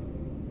thinks, but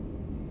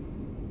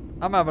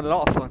I'm having a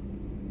lot of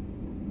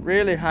fun.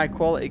 Really high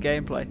quality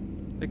gameplay,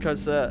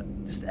 because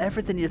just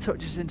everything you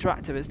touch is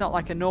interactive. It's not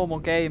like a normal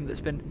game that's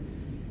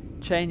been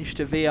changed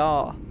to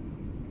VR.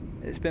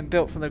 It's been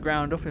built from the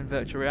ground up in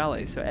virtual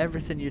reality, so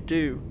everything you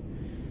do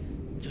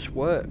just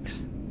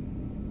works.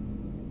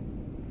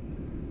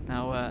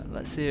 Now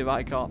let's see if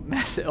I can't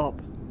mess it up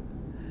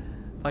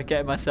by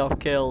getting myself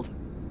killed.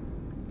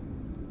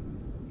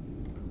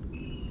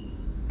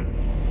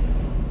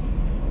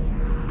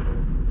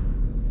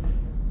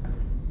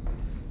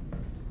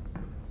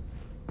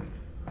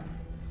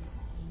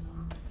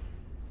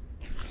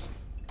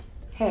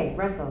 Hey,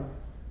 Russell.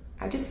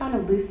 I just found a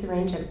loose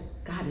syringe of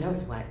God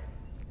knows what.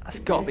 That's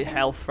Is got to this be it?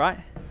 health, right?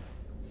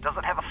 Does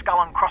it have a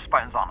skull and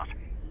crossbones on it?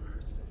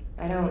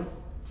 I don't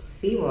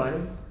see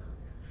one.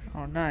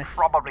 Oh, nice.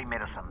 Probably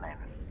medicine then.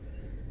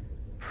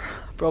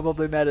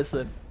 Probably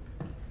medicine.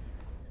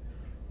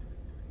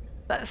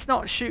 Let's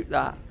not shoot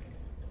that.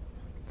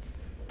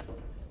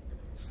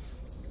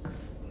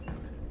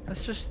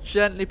 Let's just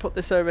gently put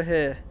this over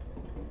here.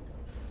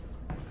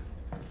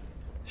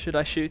 Should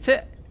I shoot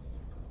it?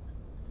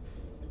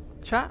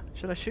 Chat,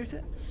 should I shoot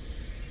it?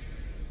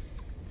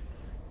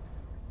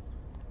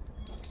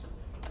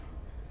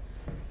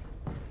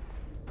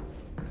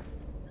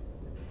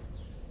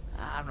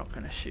 I'm not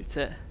going to shoot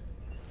it.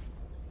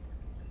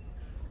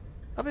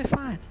 I'll be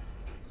fine.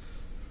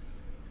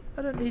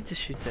 I don't need to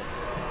shoot it.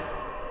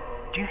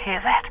 Do you hear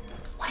that?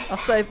 I'll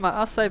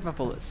save my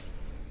bullets.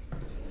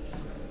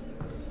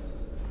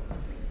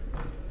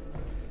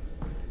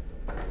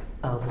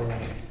 Oh boy.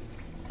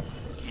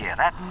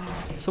 Yeah,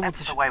 Someone's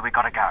that's the way we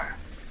gotta go.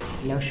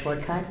 No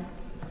shortcut?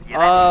 Yeah,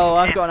 that's Oh,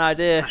 I've it. got an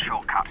idea. The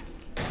shortcut.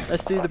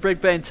 Let's do the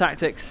Brigbane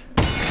tactics.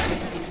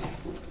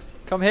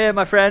 Come here,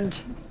 my friend.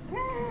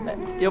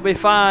 You'll be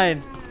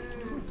fine.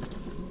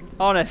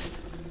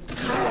 Honest.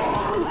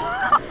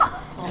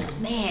 Oh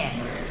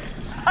man.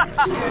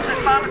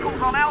 The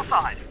barnacle's on our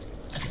side.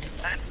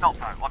 It's not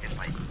though,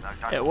 obviously. So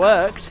don't It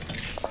worked.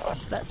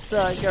 Let's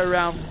go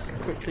around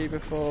quickly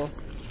before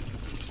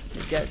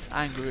it gets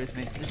angry with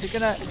me. Is it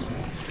gonna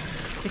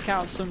pick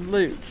out some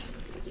loot?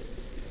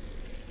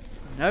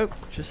 Nope,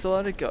 just a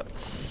load of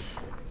guts.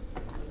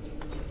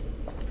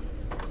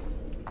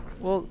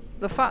 Well,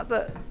 the fact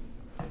that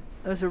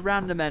there's a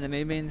random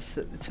enemy means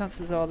that the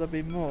chances are there'll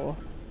be more.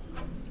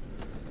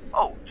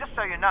 Oh, just so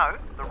so you know,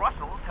 the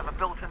Russells have a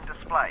built-in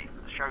display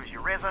that shows you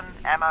resin,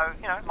 ammo,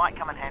 you know, might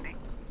come in handy.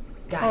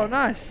 Got Oh, it.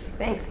 nice.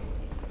 Thanks.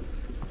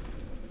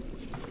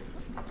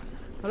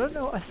 I don't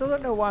know. I still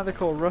don't know why they're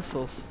called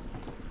Russells.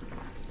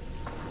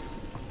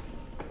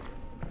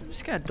 I'm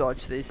just gonna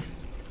dodge these.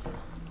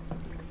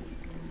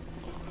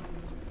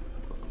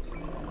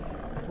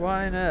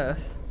 Why on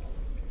earth?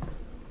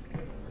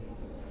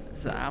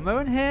 Is there ammo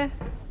in here?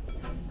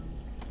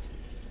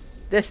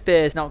 This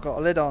beer's not got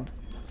a lid on.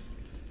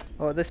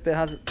 Oh, this beer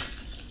hasn't.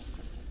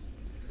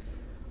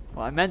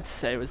 What I meant to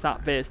say was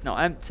that beer's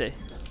not empty.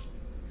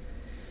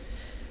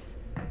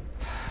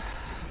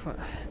 But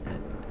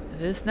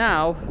it is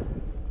now.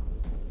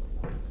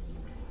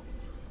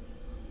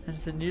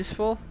 Anything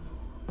useful?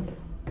 I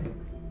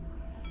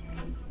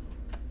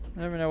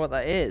don't even know what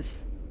that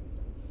is.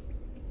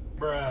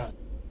 Bruh.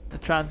 The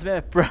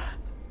transmitter, bruh.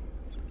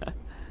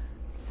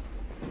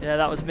 Yeah,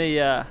 that was me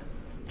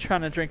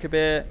trying to drink a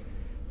beer,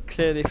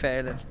 clearly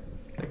failing.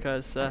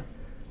 Because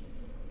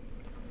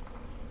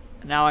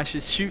now I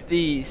should shoot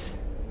these.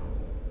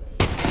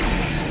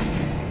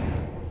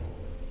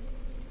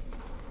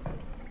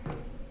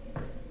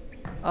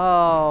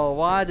 Oh,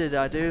 why did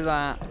I do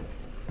that?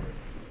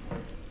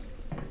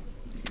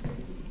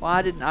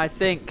 Why didn't I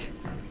think?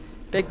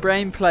 Big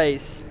brain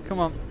plays. Come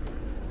on.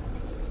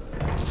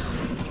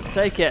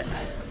 Take it.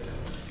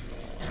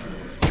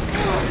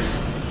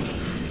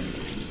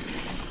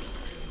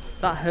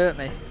 That hurt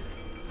me.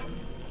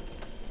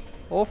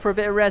 All for a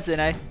bit of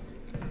resin, eh?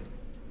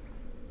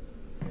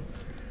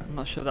 I'm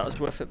not sure that was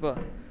worth it, but...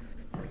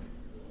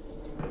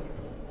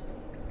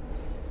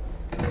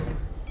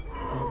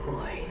 Oh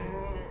boy.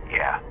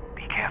 Yeah,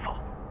 be careful.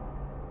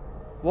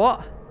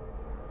 What?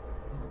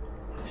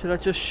 Should I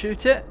just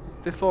shoot it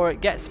before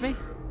it gets me?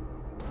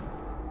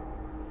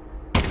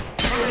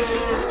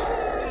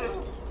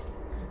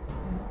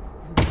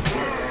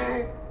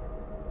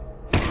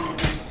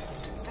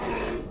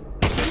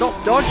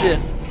 Stop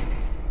dodging!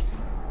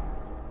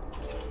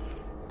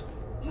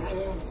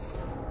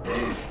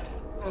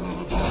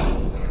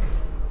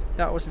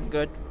 That wasn't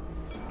good.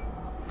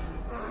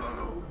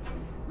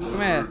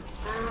 Come here.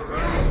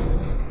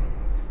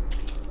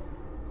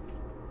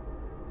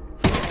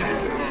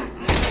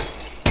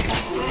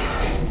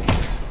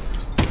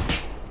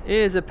 He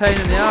is a pain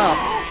in the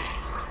arse.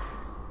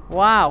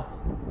 Wow.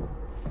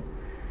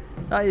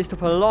 That used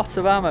up a lot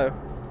of ammo.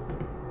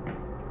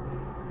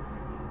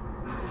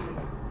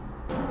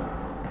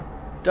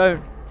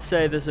 Don't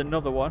say there's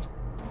another one.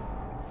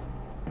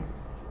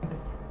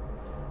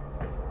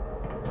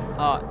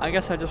 Oh, I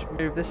guess I just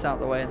move this out of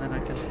the way and then I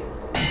can...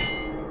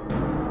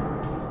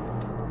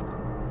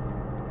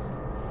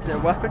 Is it a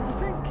weapon, do you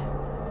think?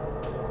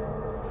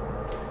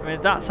 I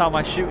mean, that's how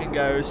my shooting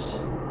goes.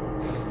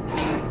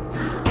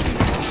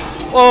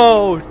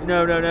 Oh,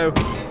 no, no, no.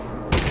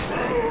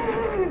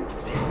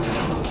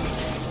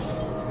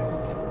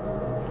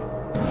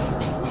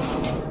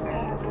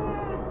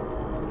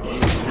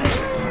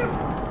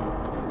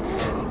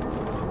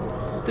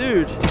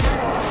 Dude,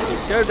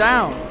 go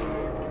down.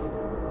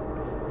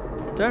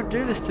 Don't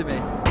do this to me.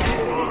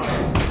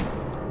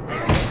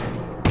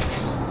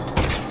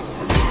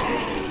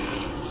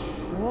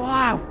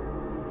 Wow.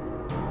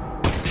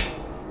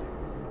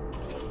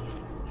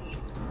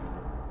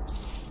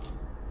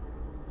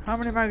 How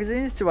many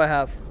magazines do I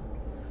have?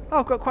 Oh,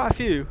 I've got quite a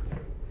few.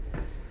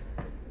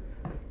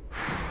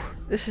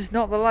 This is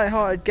not the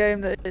light-hearted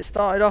game that it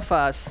started off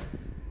as.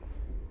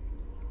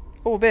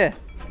 Oh, a beer.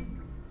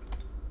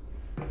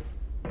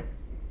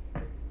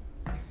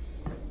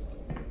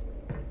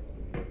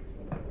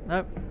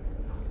 Nope.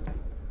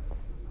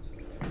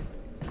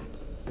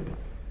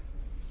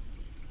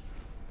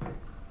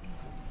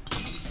 I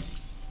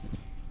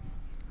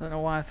don't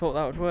know why I thought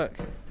that would work.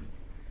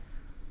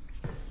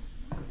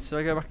 Should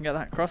I go back and get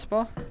that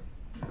crossbar?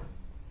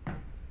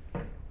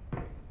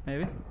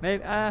 Maybe.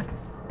 Maybe.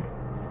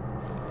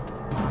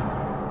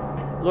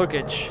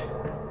 Luggage.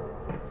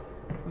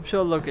 I'm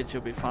sure luggage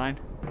will be fine.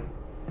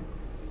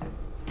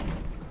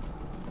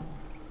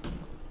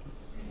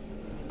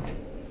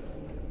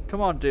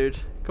 Come on, dude.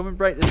 Come and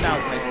break this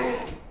down for me.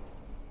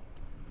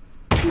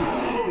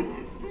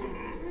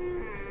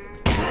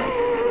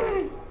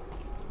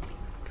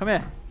 Come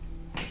here.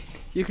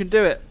 You can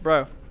do it,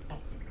 bro.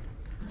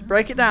 Just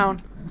break it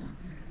down.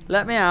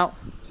 Let me out.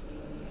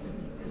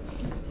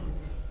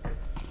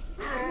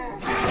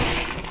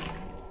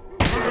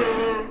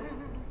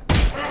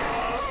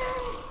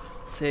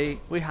 See,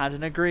 we had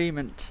an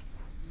agreement.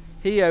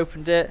 He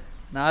opened it.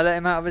 Now I let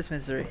him out of his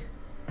misery.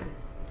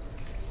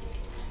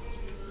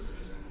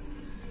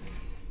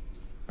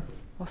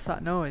 What's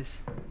that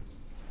noise?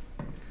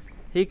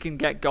 He can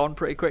get gone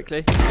pretty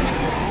quickly.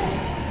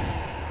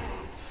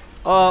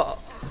 Oh,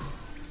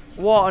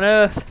 what on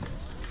earth?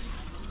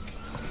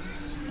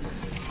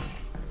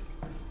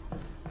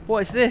 What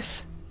is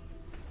this?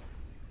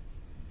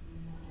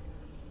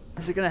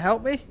 Is it going to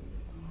help me?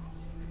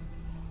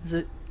 Is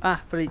it?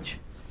 Ah, bleach.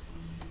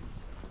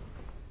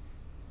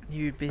 I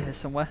knew you'd be here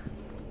somewhere.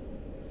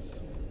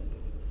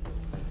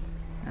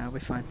 Nah, I'll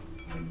be fine.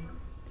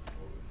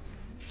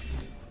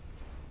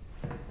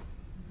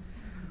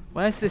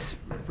 Where's this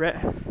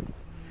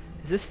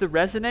is this the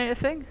resonator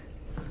thing?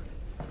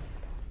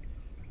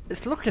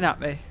 It's looking at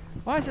me.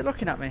 Why is it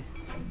looking at me?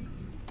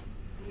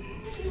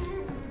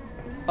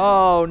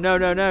 Oh, no,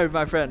 no, no,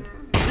 my friend.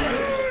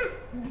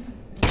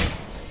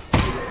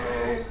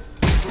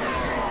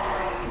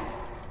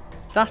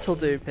 That'll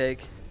do,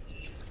 pig.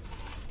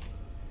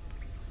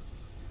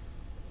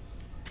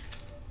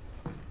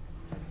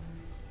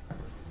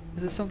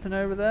 Is there something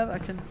over there that I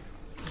can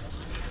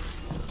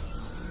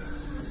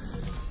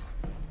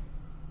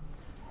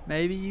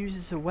maybe use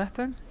as a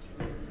weapon?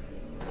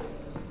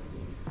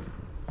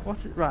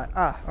 What's it? Right,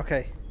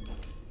 okay.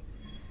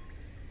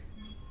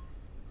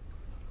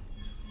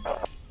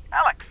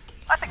 Alyx,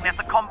 I think there's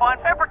a combine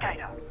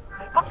fabricator.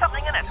 Put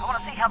something in it. I want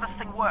to see how this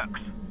thing works.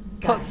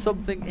 Put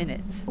something in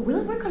it.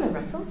 Will it work on the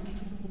Russells?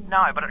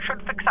 No, but it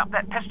should fix up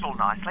that pistol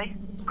nicely.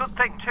 Good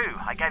thing, too.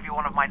 I gave you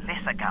one of my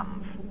lesser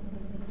guns.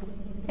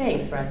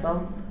 Thanks,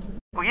 Russell.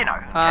 Well, you know,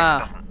 it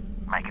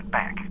doesn't make it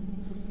back.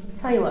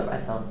 Tell you what,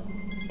 Russell.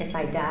 If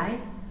I die,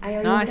 I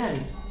owe Nice.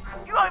 you a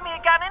gun. You owe me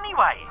a gun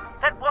anyway.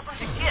 That wasn't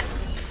a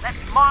gift.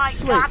 That's my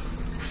Sweet. gun.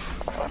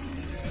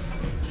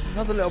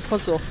 Another little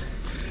puzzle.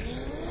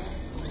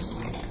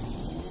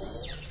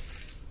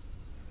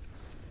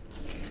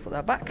 Let's put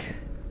that back.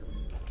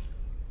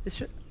 This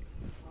should.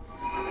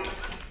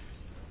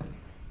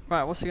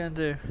 Right, what's he gonna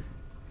do?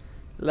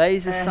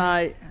 Laser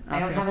sight. I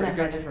don't think have I'm enough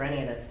pretty resin for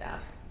any of this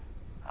stuff.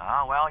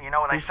 Ah, well, you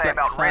know what they say Reflex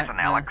about sight, resin,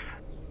 yeah. Alyx.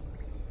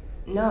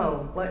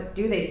 No, what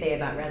do they say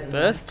about resin?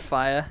 Burst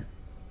fire.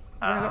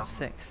 I've only got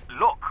 6.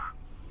 Look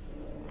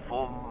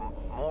for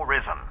more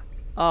resin.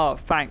 Oh,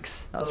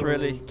 thanks. That's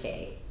really,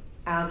 Okay.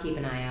 I'll keep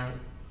an eye out.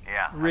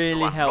 Yeah. that's the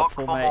really one.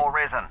 helpful, Look for mate. more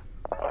resin.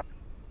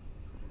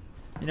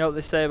 You know what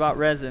they say about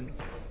resin?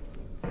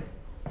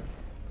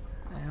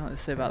 You know what they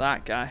say about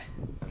that guy?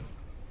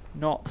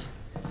 Not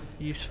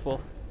useful.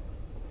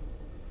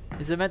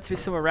 Is there meant to be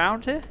some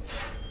around here?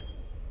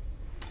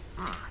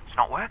 It's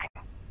not working.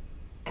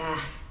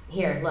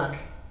 Here, look.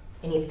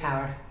 It needs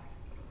power.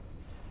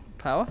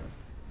 Power?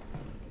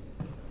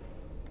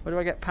 Where do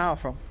I get power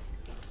from?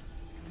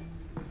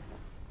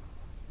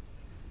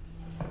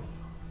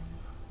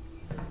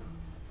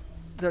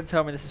 Don't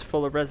tell me this is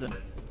full of resin.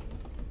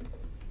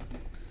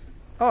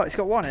 Oh, it's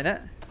got 1 in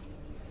it.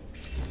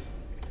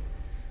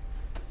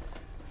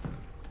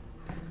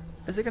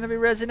 Is it going to be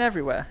resin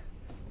everywhere?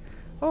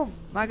 Oh,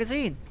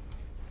 magazine.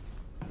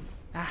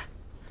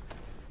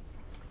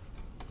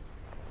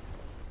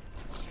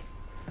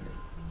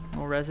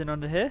 More resin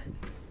under here.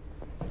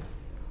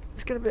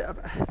 It's going to be. I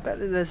bet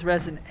that there's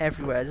resin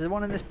everywhere. Is there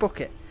one in this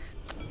bucket?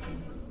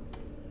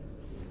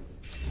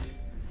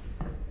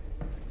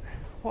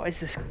 What is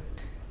this?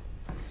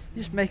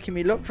 You're just making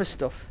me look for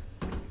stuff.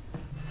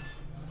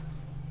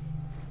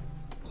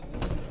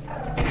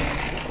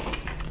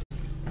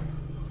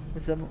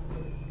 Was there?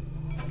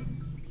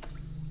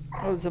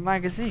 Oh, there's a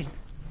magazine.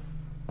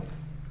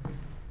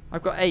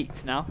 I've got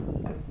 8 now.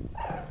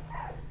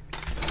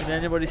 Did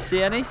anybody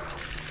see any?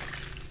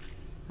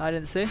 I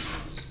didn't see.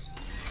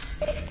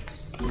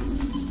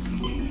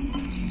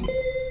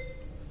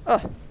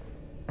 Oh,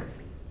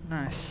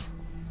 nice.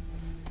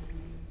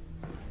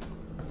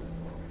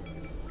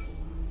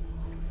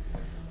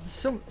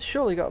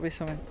 Surely got to be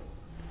something.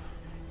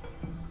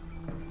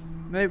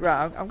 Maybe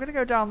right. I'm gonna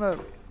go down the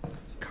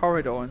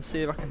corridor and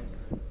see if I can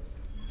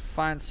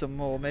find some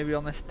more. Maybe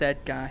on this dead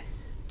guy.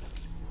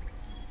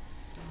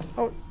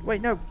 Oh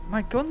wait, no,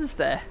 my gun's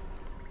there.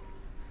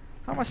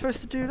 How am I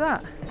supposed to do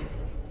that?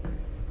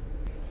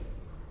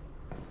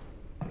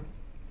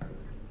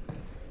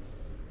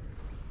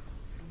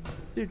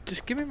 Dude,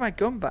 just give me my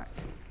gun back.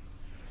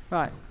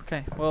 Right,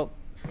 okay, well,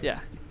 yeah.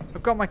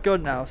 I've got my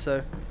gun now,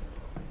 so...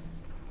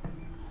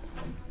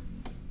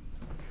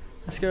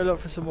 Let's go look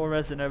for some more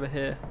resin over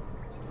here.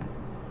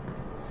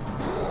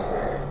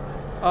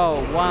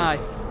 Oh, why?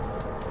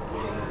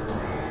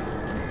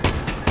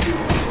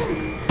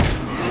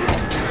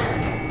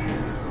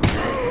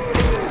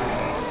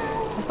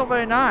 That's not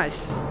very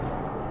nice.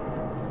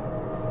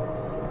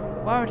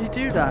 Why would he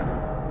do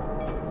that?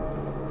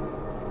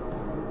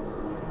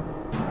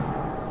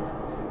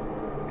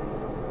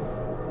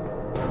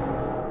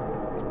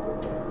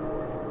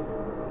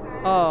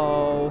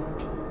 Oh.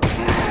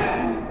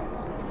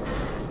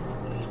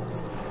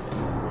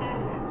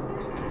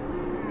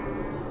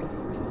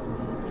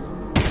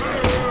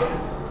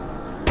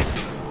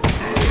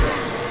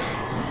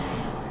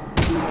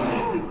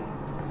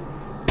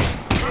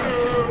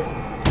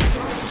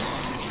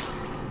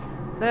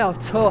 They are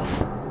tough.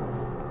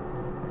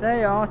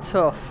 They are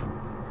tough.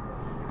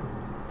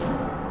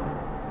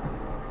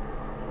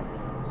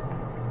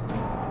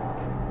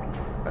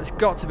 There's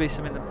got to be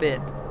some in the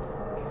bin.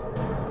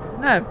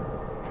 No.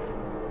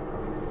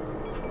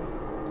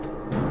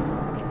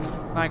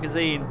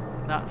 Magazine.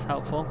 That's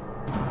helpful.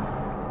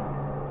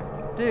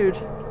 Dude,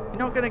 you're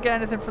not going to get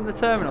anything from the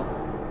terminal.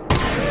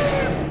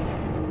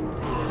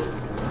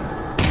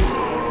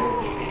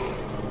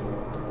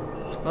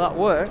 Well, that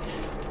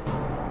worked.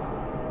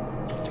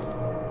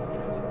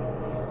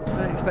 I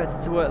didn't expect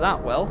it to work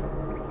that well.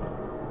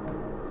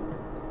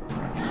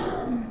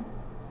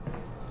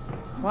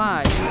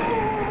 Why?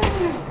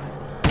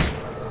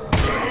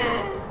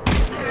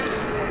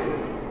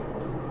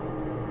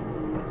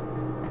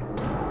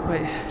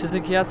 Wait, do you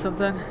think he had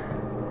something?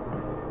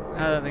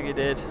 I don't think he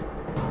did.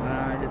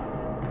 No, he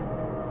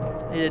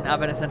didn't. He didn't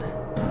have anything.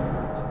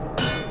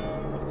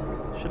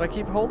 Should I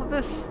keep hold of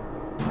this?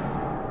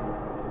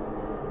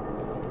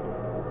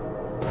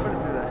 Put it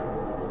through there.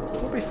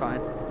 We'll be fine.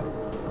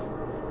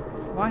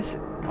 Why is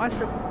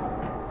the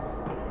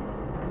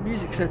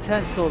music so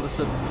tense all of a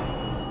sudden?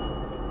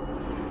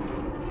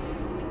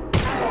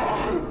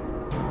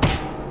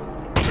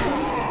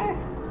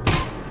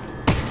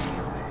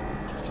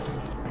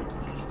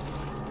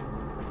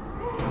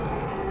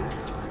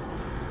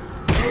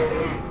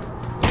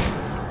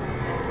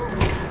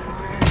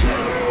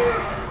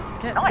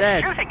 Nice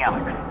Dead. shooting,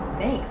 Alyx.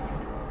 Thanks.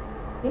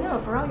 You know,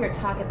 for all your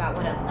talk about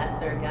what a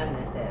lesser gun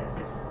this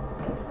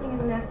thing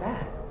isn't half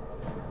bad.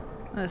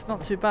 No, it's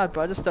not too bad,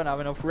 but I just don't have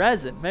enough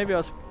resin. Maybe I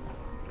was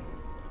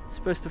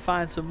supposed to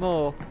find some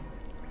more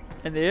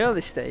in the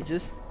early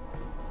stages.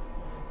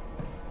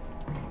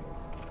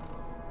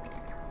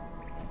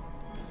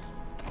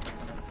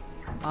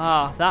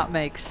 Ah, that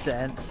makes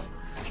sense.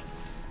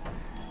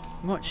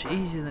 Much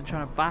easier than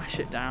trying to bash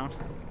it down.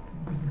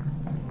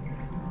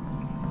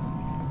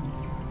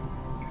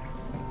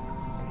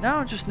 Now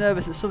I'm just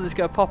nervous that something's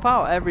going to pop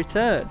out every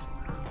turn.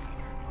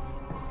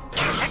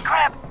 Head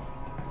crab!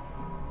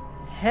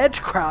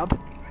 Head crab?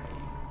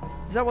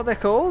 Is that what they're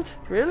called?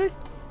 Really?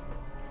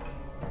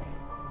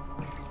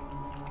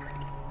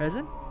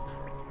 Resin?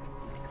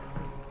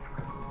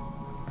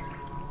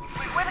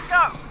 Wait, where'd it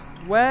go?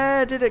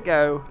 Where did it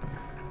go?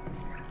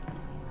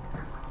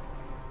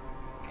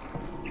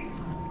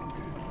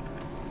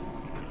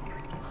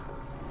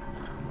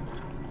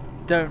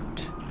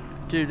 Don't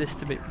do this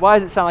to me. Why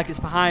does it sound like it's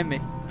behind me?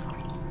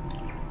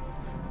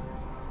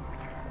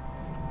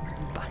 Let's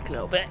move back a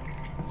little bit.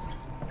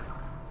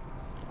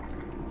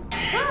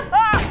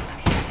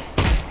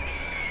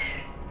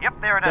 Yep,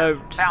 there it is.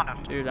 Don't Found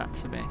it. do that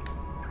to me.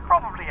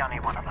 Probably only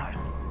one of those.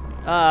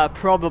 Ah,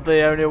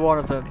 probably only one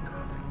of them.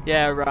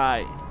 Yeah,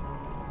 right.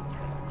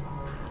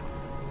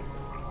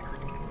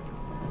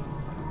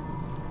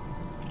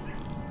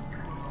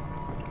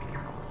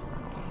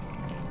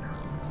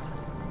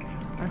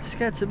 I'm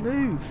scared to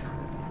move.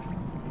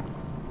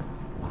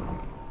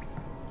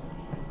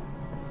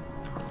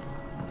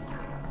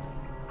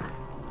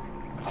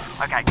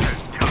 Okay, two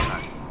of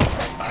those.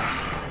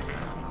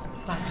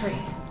 Last three.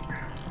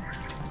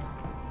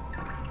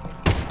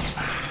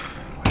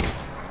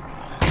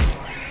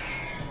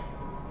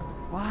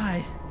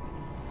 Why?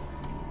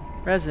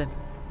 Resin.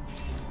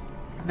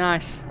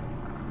 Nice.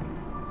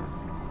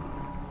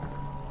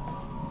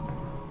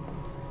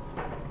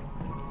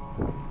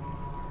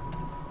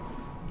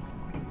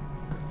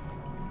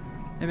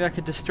 Maybe I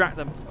could distract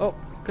them. Oh,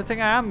 good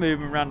thing I am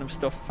moving random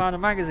stuff. Found a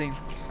magazine.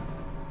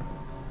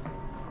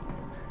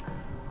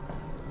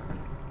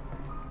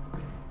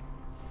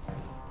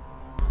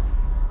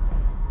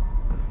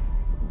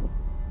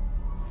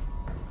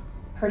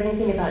 Heard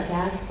anything about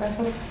Dad,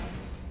 Russell?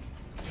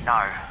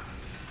 No.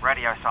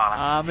 Radio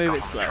silence. Move Got it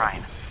on slow. the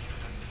train.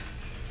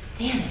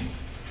 Damn it.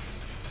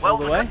 Well, All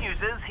the the way? good news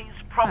is he's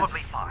probably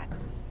Nice. fine.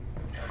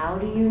 How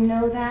do you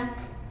know that?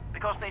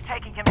 Because they're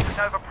taking him to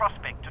Nova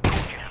Prospect to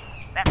torture him.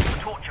 That's the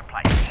torture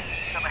place.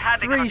 So they're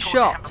hardly gonna 3 torture him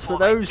shots for before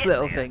they those get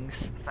little there.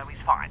 things. So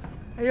he's fine.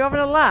 Are you having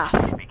a laugh?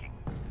 Speaking.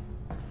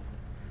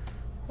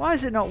 Why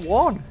is it not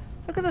 1?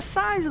 Look at the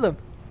size of them.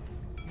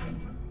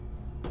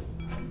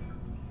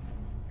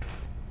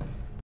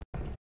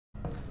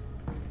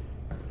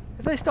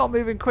 If they start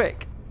moving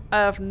quick, I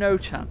have no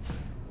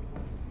chance.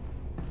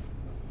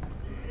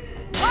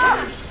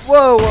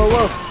 Whoa, whoa,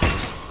 whoa.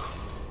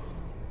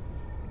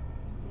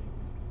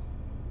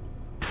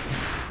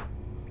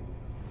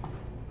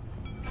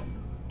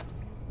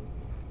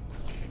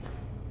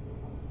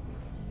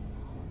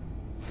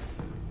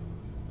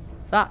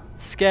 That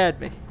scared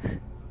me.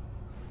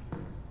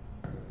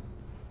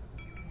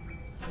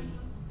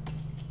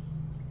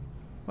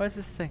 Where's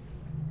this thing?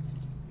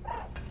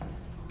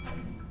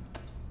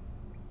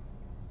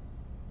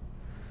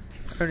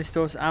 Only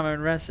stores ammo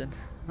and resin.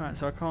 Right,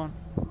 so I can't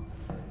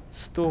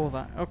store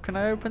that. Oh, can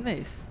I open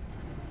these?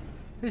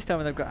 Please tell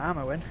me they've got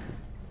ammo in.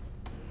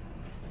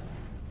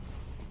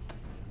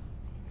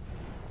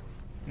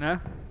 No?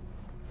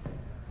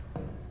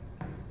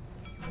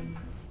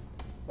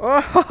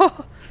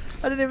 Oh!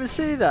 I didn't even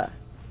see that.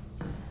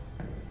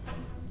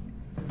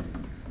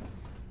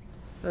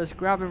 There's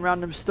grabbing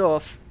random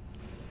stuff,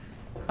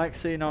 like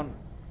seen on,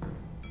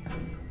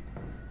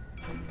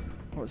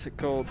 what's it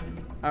called?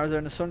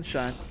 Arizona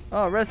Sunshine.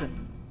 Oh,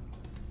 resin.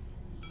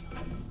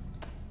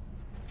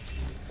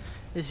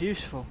 Is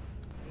useful.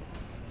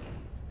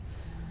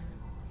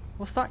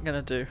 What's that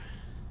gonna do?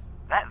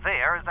 That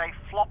there is a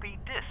floppy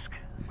disk.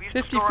 We used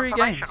to 53 store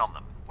information games. on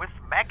them, with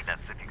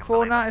magnets, if you can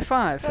believe it.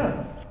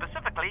 $4.95.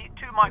 Specifically,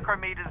 2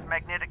 micrometers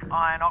magnetic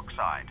iron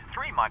oxide,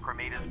 3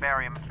 micrometers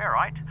barium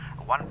ferrite,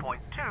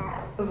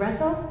 1.2.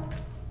 Russell?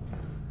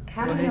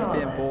 How do Well, you he's know all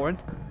being this? boring.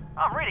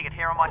 I'm reading it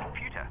here on my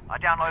computer. I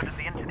downloaded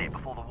the internet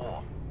before the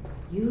war.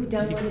 You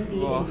downloaded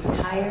the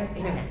entire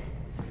internet.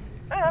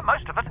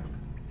 Most of it.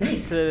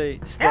 Nice. Clearly,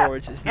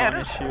 storage is Yeah, not it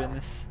an is. issue in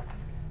this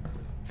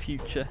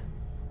future.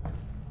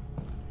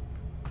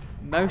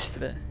 Most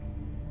of it.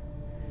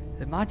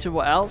 Imagine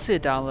what else he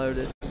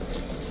downloaded.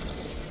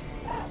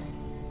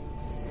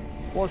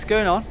 What's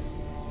going on?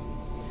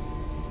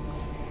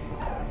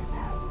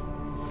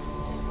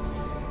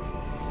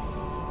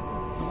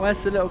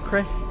 Where's the little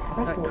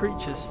Russell,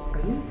 creatures? Are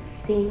you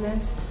seeing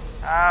this?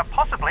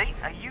 Possibly.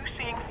 Are you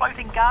seeing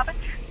floating garbage?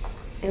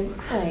 It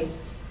looks like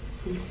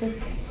it's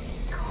just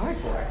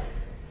cardboard.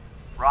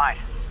 Right.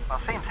 Well,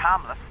 seems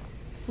harmless.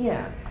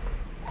 Yeah.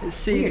 It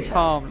seems Weird.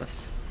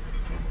 harmless.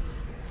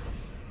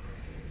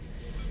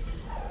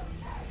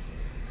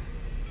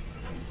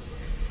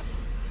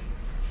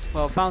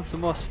 Well, found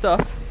some more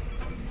stuff.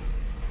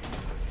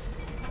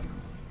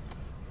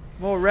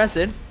 More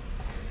resin.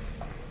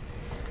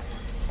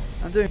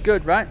 I'm doing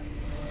good, right?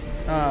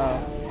 Oh.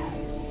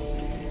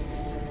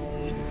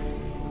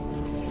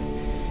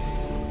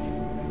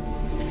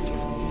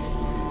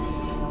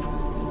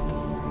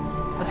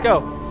 Let's go.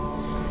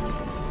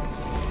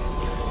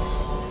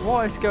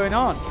 What is going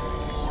on?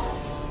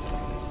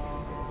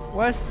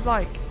 Where's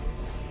like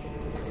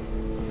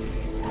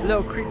the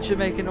little creature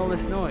making all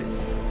this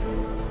noise?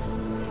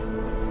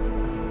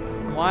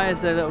 Why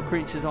is there little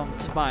creatures on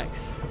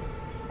spikes?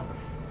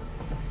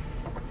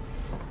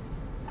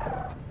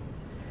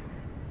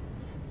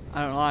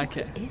 I don't like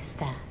it. What is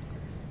that?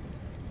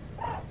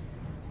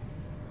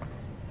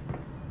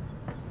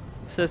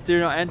 It says do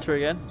not enter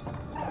again.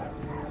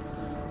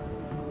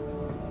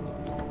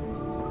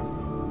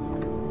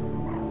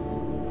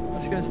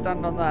 Let's go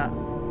stand on that.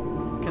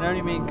 Can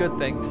only mean good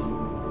things.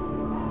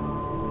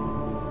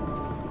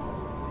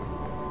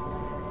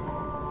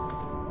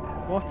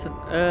 What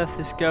on earth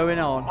is going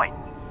on? Wait,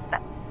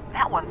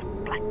 that one's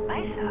Black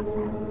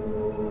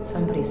Mesa.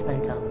 Somebody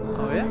spent a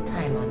lot yeah? of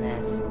time on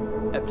this.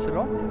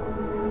 Epsilon?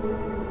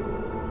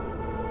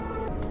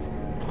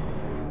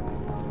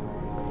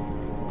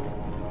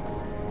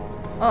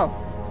 Oh.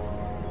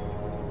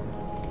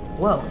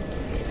 Whoa.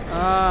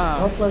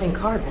 Ah. All floating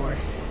cardboard.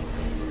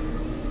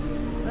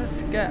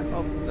 Let's get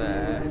up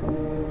there.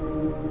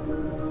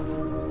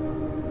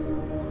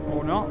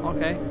 Or not?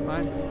 Okay,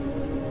 fine.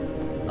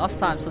 Last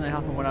time something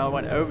happened when I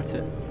went over to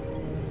it.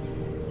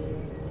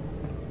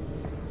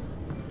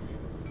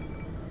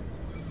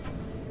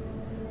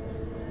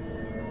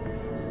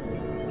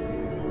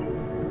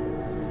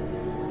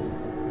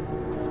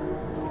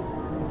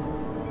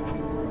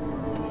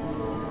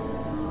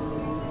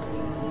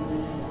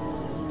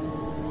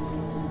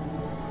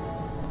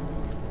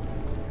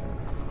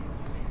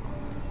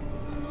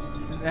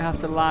 They have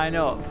to line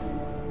up.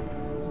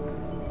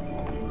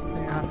 So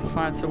you have to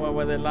find somewhere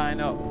where they line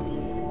up.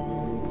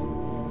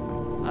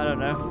 I don't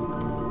know.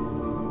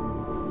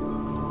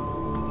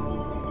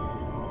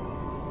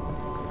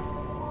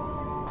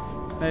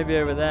 Maybe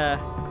over there.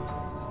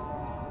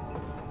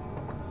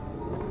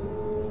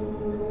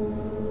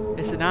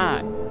 It's an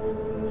eye.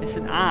 It's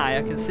an eye.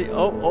 I can see.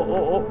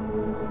 Oh.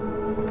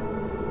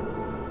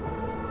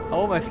 I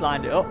almost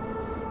lined it up.